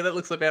was like, "Yeah, that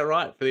looks about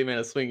right for the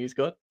amount of swing he's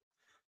got."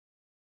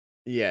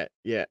 Yeah,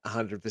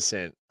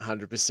 100%,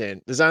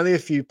 100%. There's only a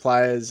few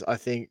players, I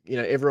think,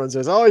 everyone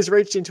says, "Oh, he's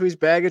reached into his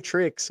bag of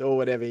tricks," or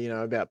whatever,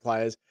 about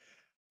players.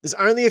 There's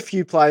only a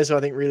few players who I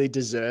think really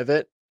deserve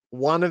it.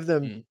 One of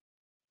them Mm,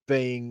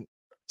 being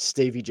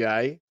Stevie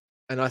J,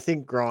 and I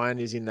think Brian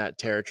is in that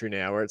territory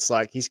now where it's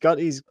like he's got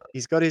his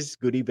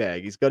goodie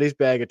bag, he's got his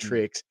bag of mm.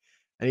 tricks,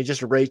 and he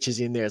just reaches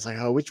in there. It's like,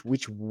 oh,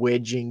 which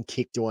wedging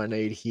kick do I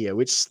need here?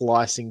 Which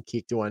slicing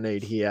kick do I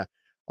need here?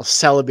 I'll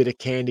sell a bit of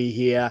candy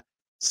here.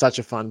 Such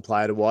a fun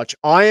player to watch.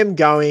 I am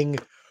going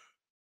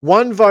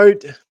one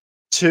vote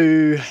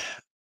to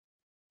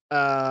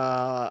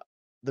uh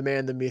the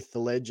man, the myth, the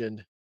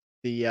legend,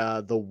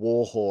 the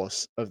war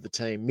horse of the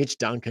team, Mitch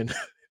Duncan,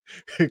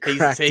 who He's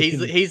cracked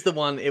in. he's the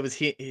one, it was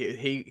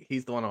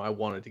he's the one I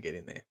wanted to get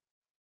in there.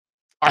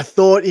 I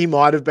thought he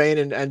might have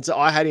been, and so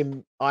I had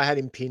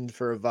him pinned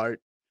for a vote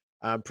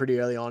pretty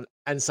early on,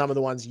 and some of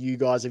the ones you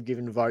guys have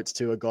given votes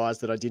to are guys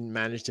that I didn't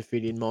manage to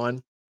fit in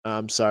mine.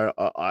 So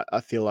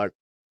I feel like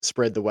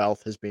spread the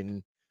wealth has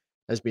been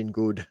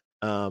good,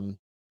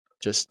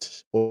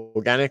 just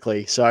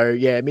organically. So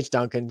yeah, Mitch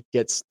Duncan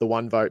gets the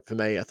one vote for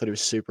me. I thought he was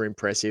super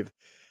impressive.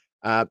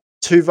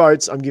 Two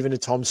votes I'm giving to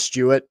Tom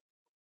Stewart.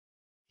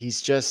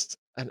 He's just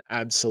an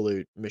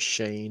absolute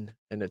machine,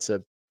 and it's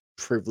a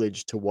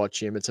privilege to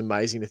watch him. It's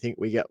amazing to think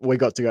we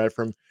got to go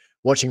from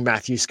watching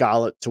Matthew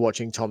Scarlett to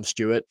watching Tom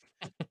Stewart.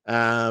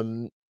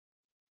 Um,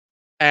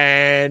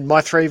 and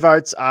my three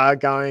votes are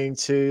going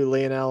to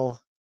Lionel,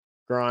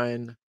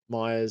 Brian,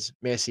 Myers,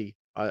 Messi.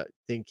 I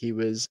think he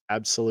was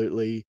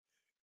absolutely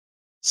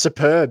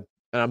superb,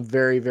 and I'm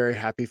very, very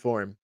happy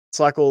for him. It's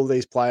like all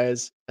these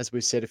players, as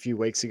we said a few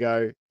weeks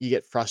ago, you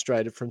get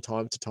frustrated from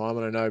time to time,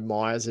 and I know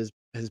Myers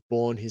has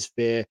borne his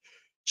fair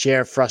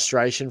share of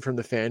frustration from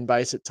the fan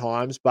base at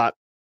times, but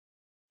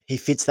he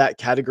fits that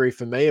category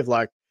for me of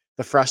like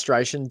the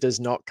frustration does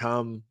not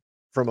come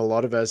from a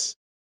lot of us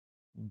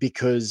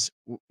because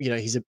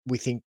we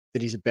think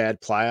that he's a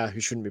bad player who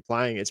shouldn't be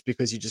playing. It's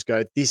because you just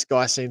go, this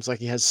guy seems like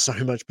he has so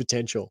much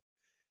potential.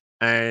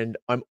 And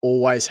I'm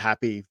always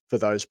happy for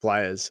those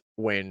players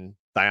when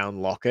they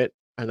unlock it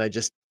and they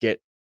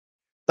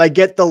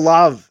get the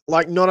love.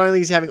 Like, not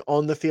only is he having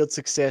on the field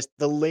success,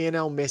 the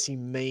Lionel Messi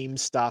meme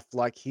stuff,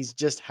 like he's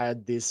just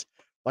had this,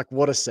 like,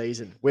 what a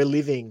season. We're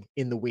living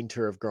in the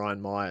winter of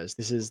Grind Myers.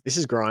 This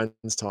is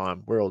Grind's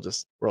time. We're all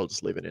just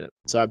living in it.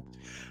 So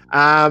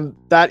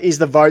that is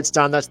the votes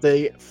done. That's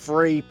the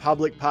free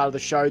public part of the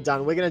show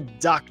done. We're gonna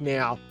duck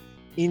now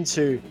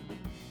into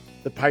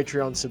the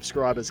Patreon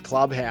subscribers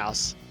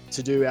clubhouse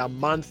to do our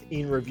month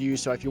in review.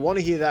 So if you want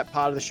to hear that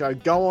part of the show,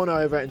 go on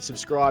over and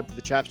subscribe to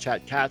the Chaps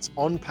Chat Cats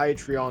on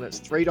Patreon. It's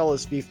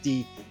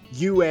 $3.50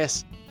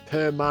 US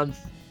per month.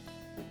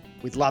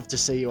 We'd love to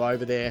see you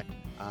over there.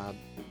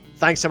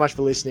 Thanks so much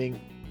for listening.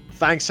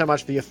 Thanks so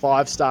much for your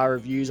 5-star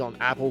reviews on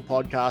Apple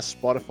Podcasts,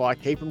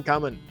 Spotify. Keep them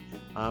coming.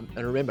 And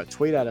remember,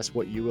 tweet at us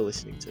what you were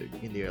listening to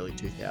in the early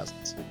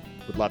 2000s.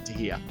 Would love to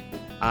hear.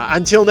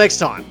 Until next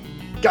time,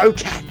 go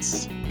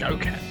Cats! Go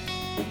Cat.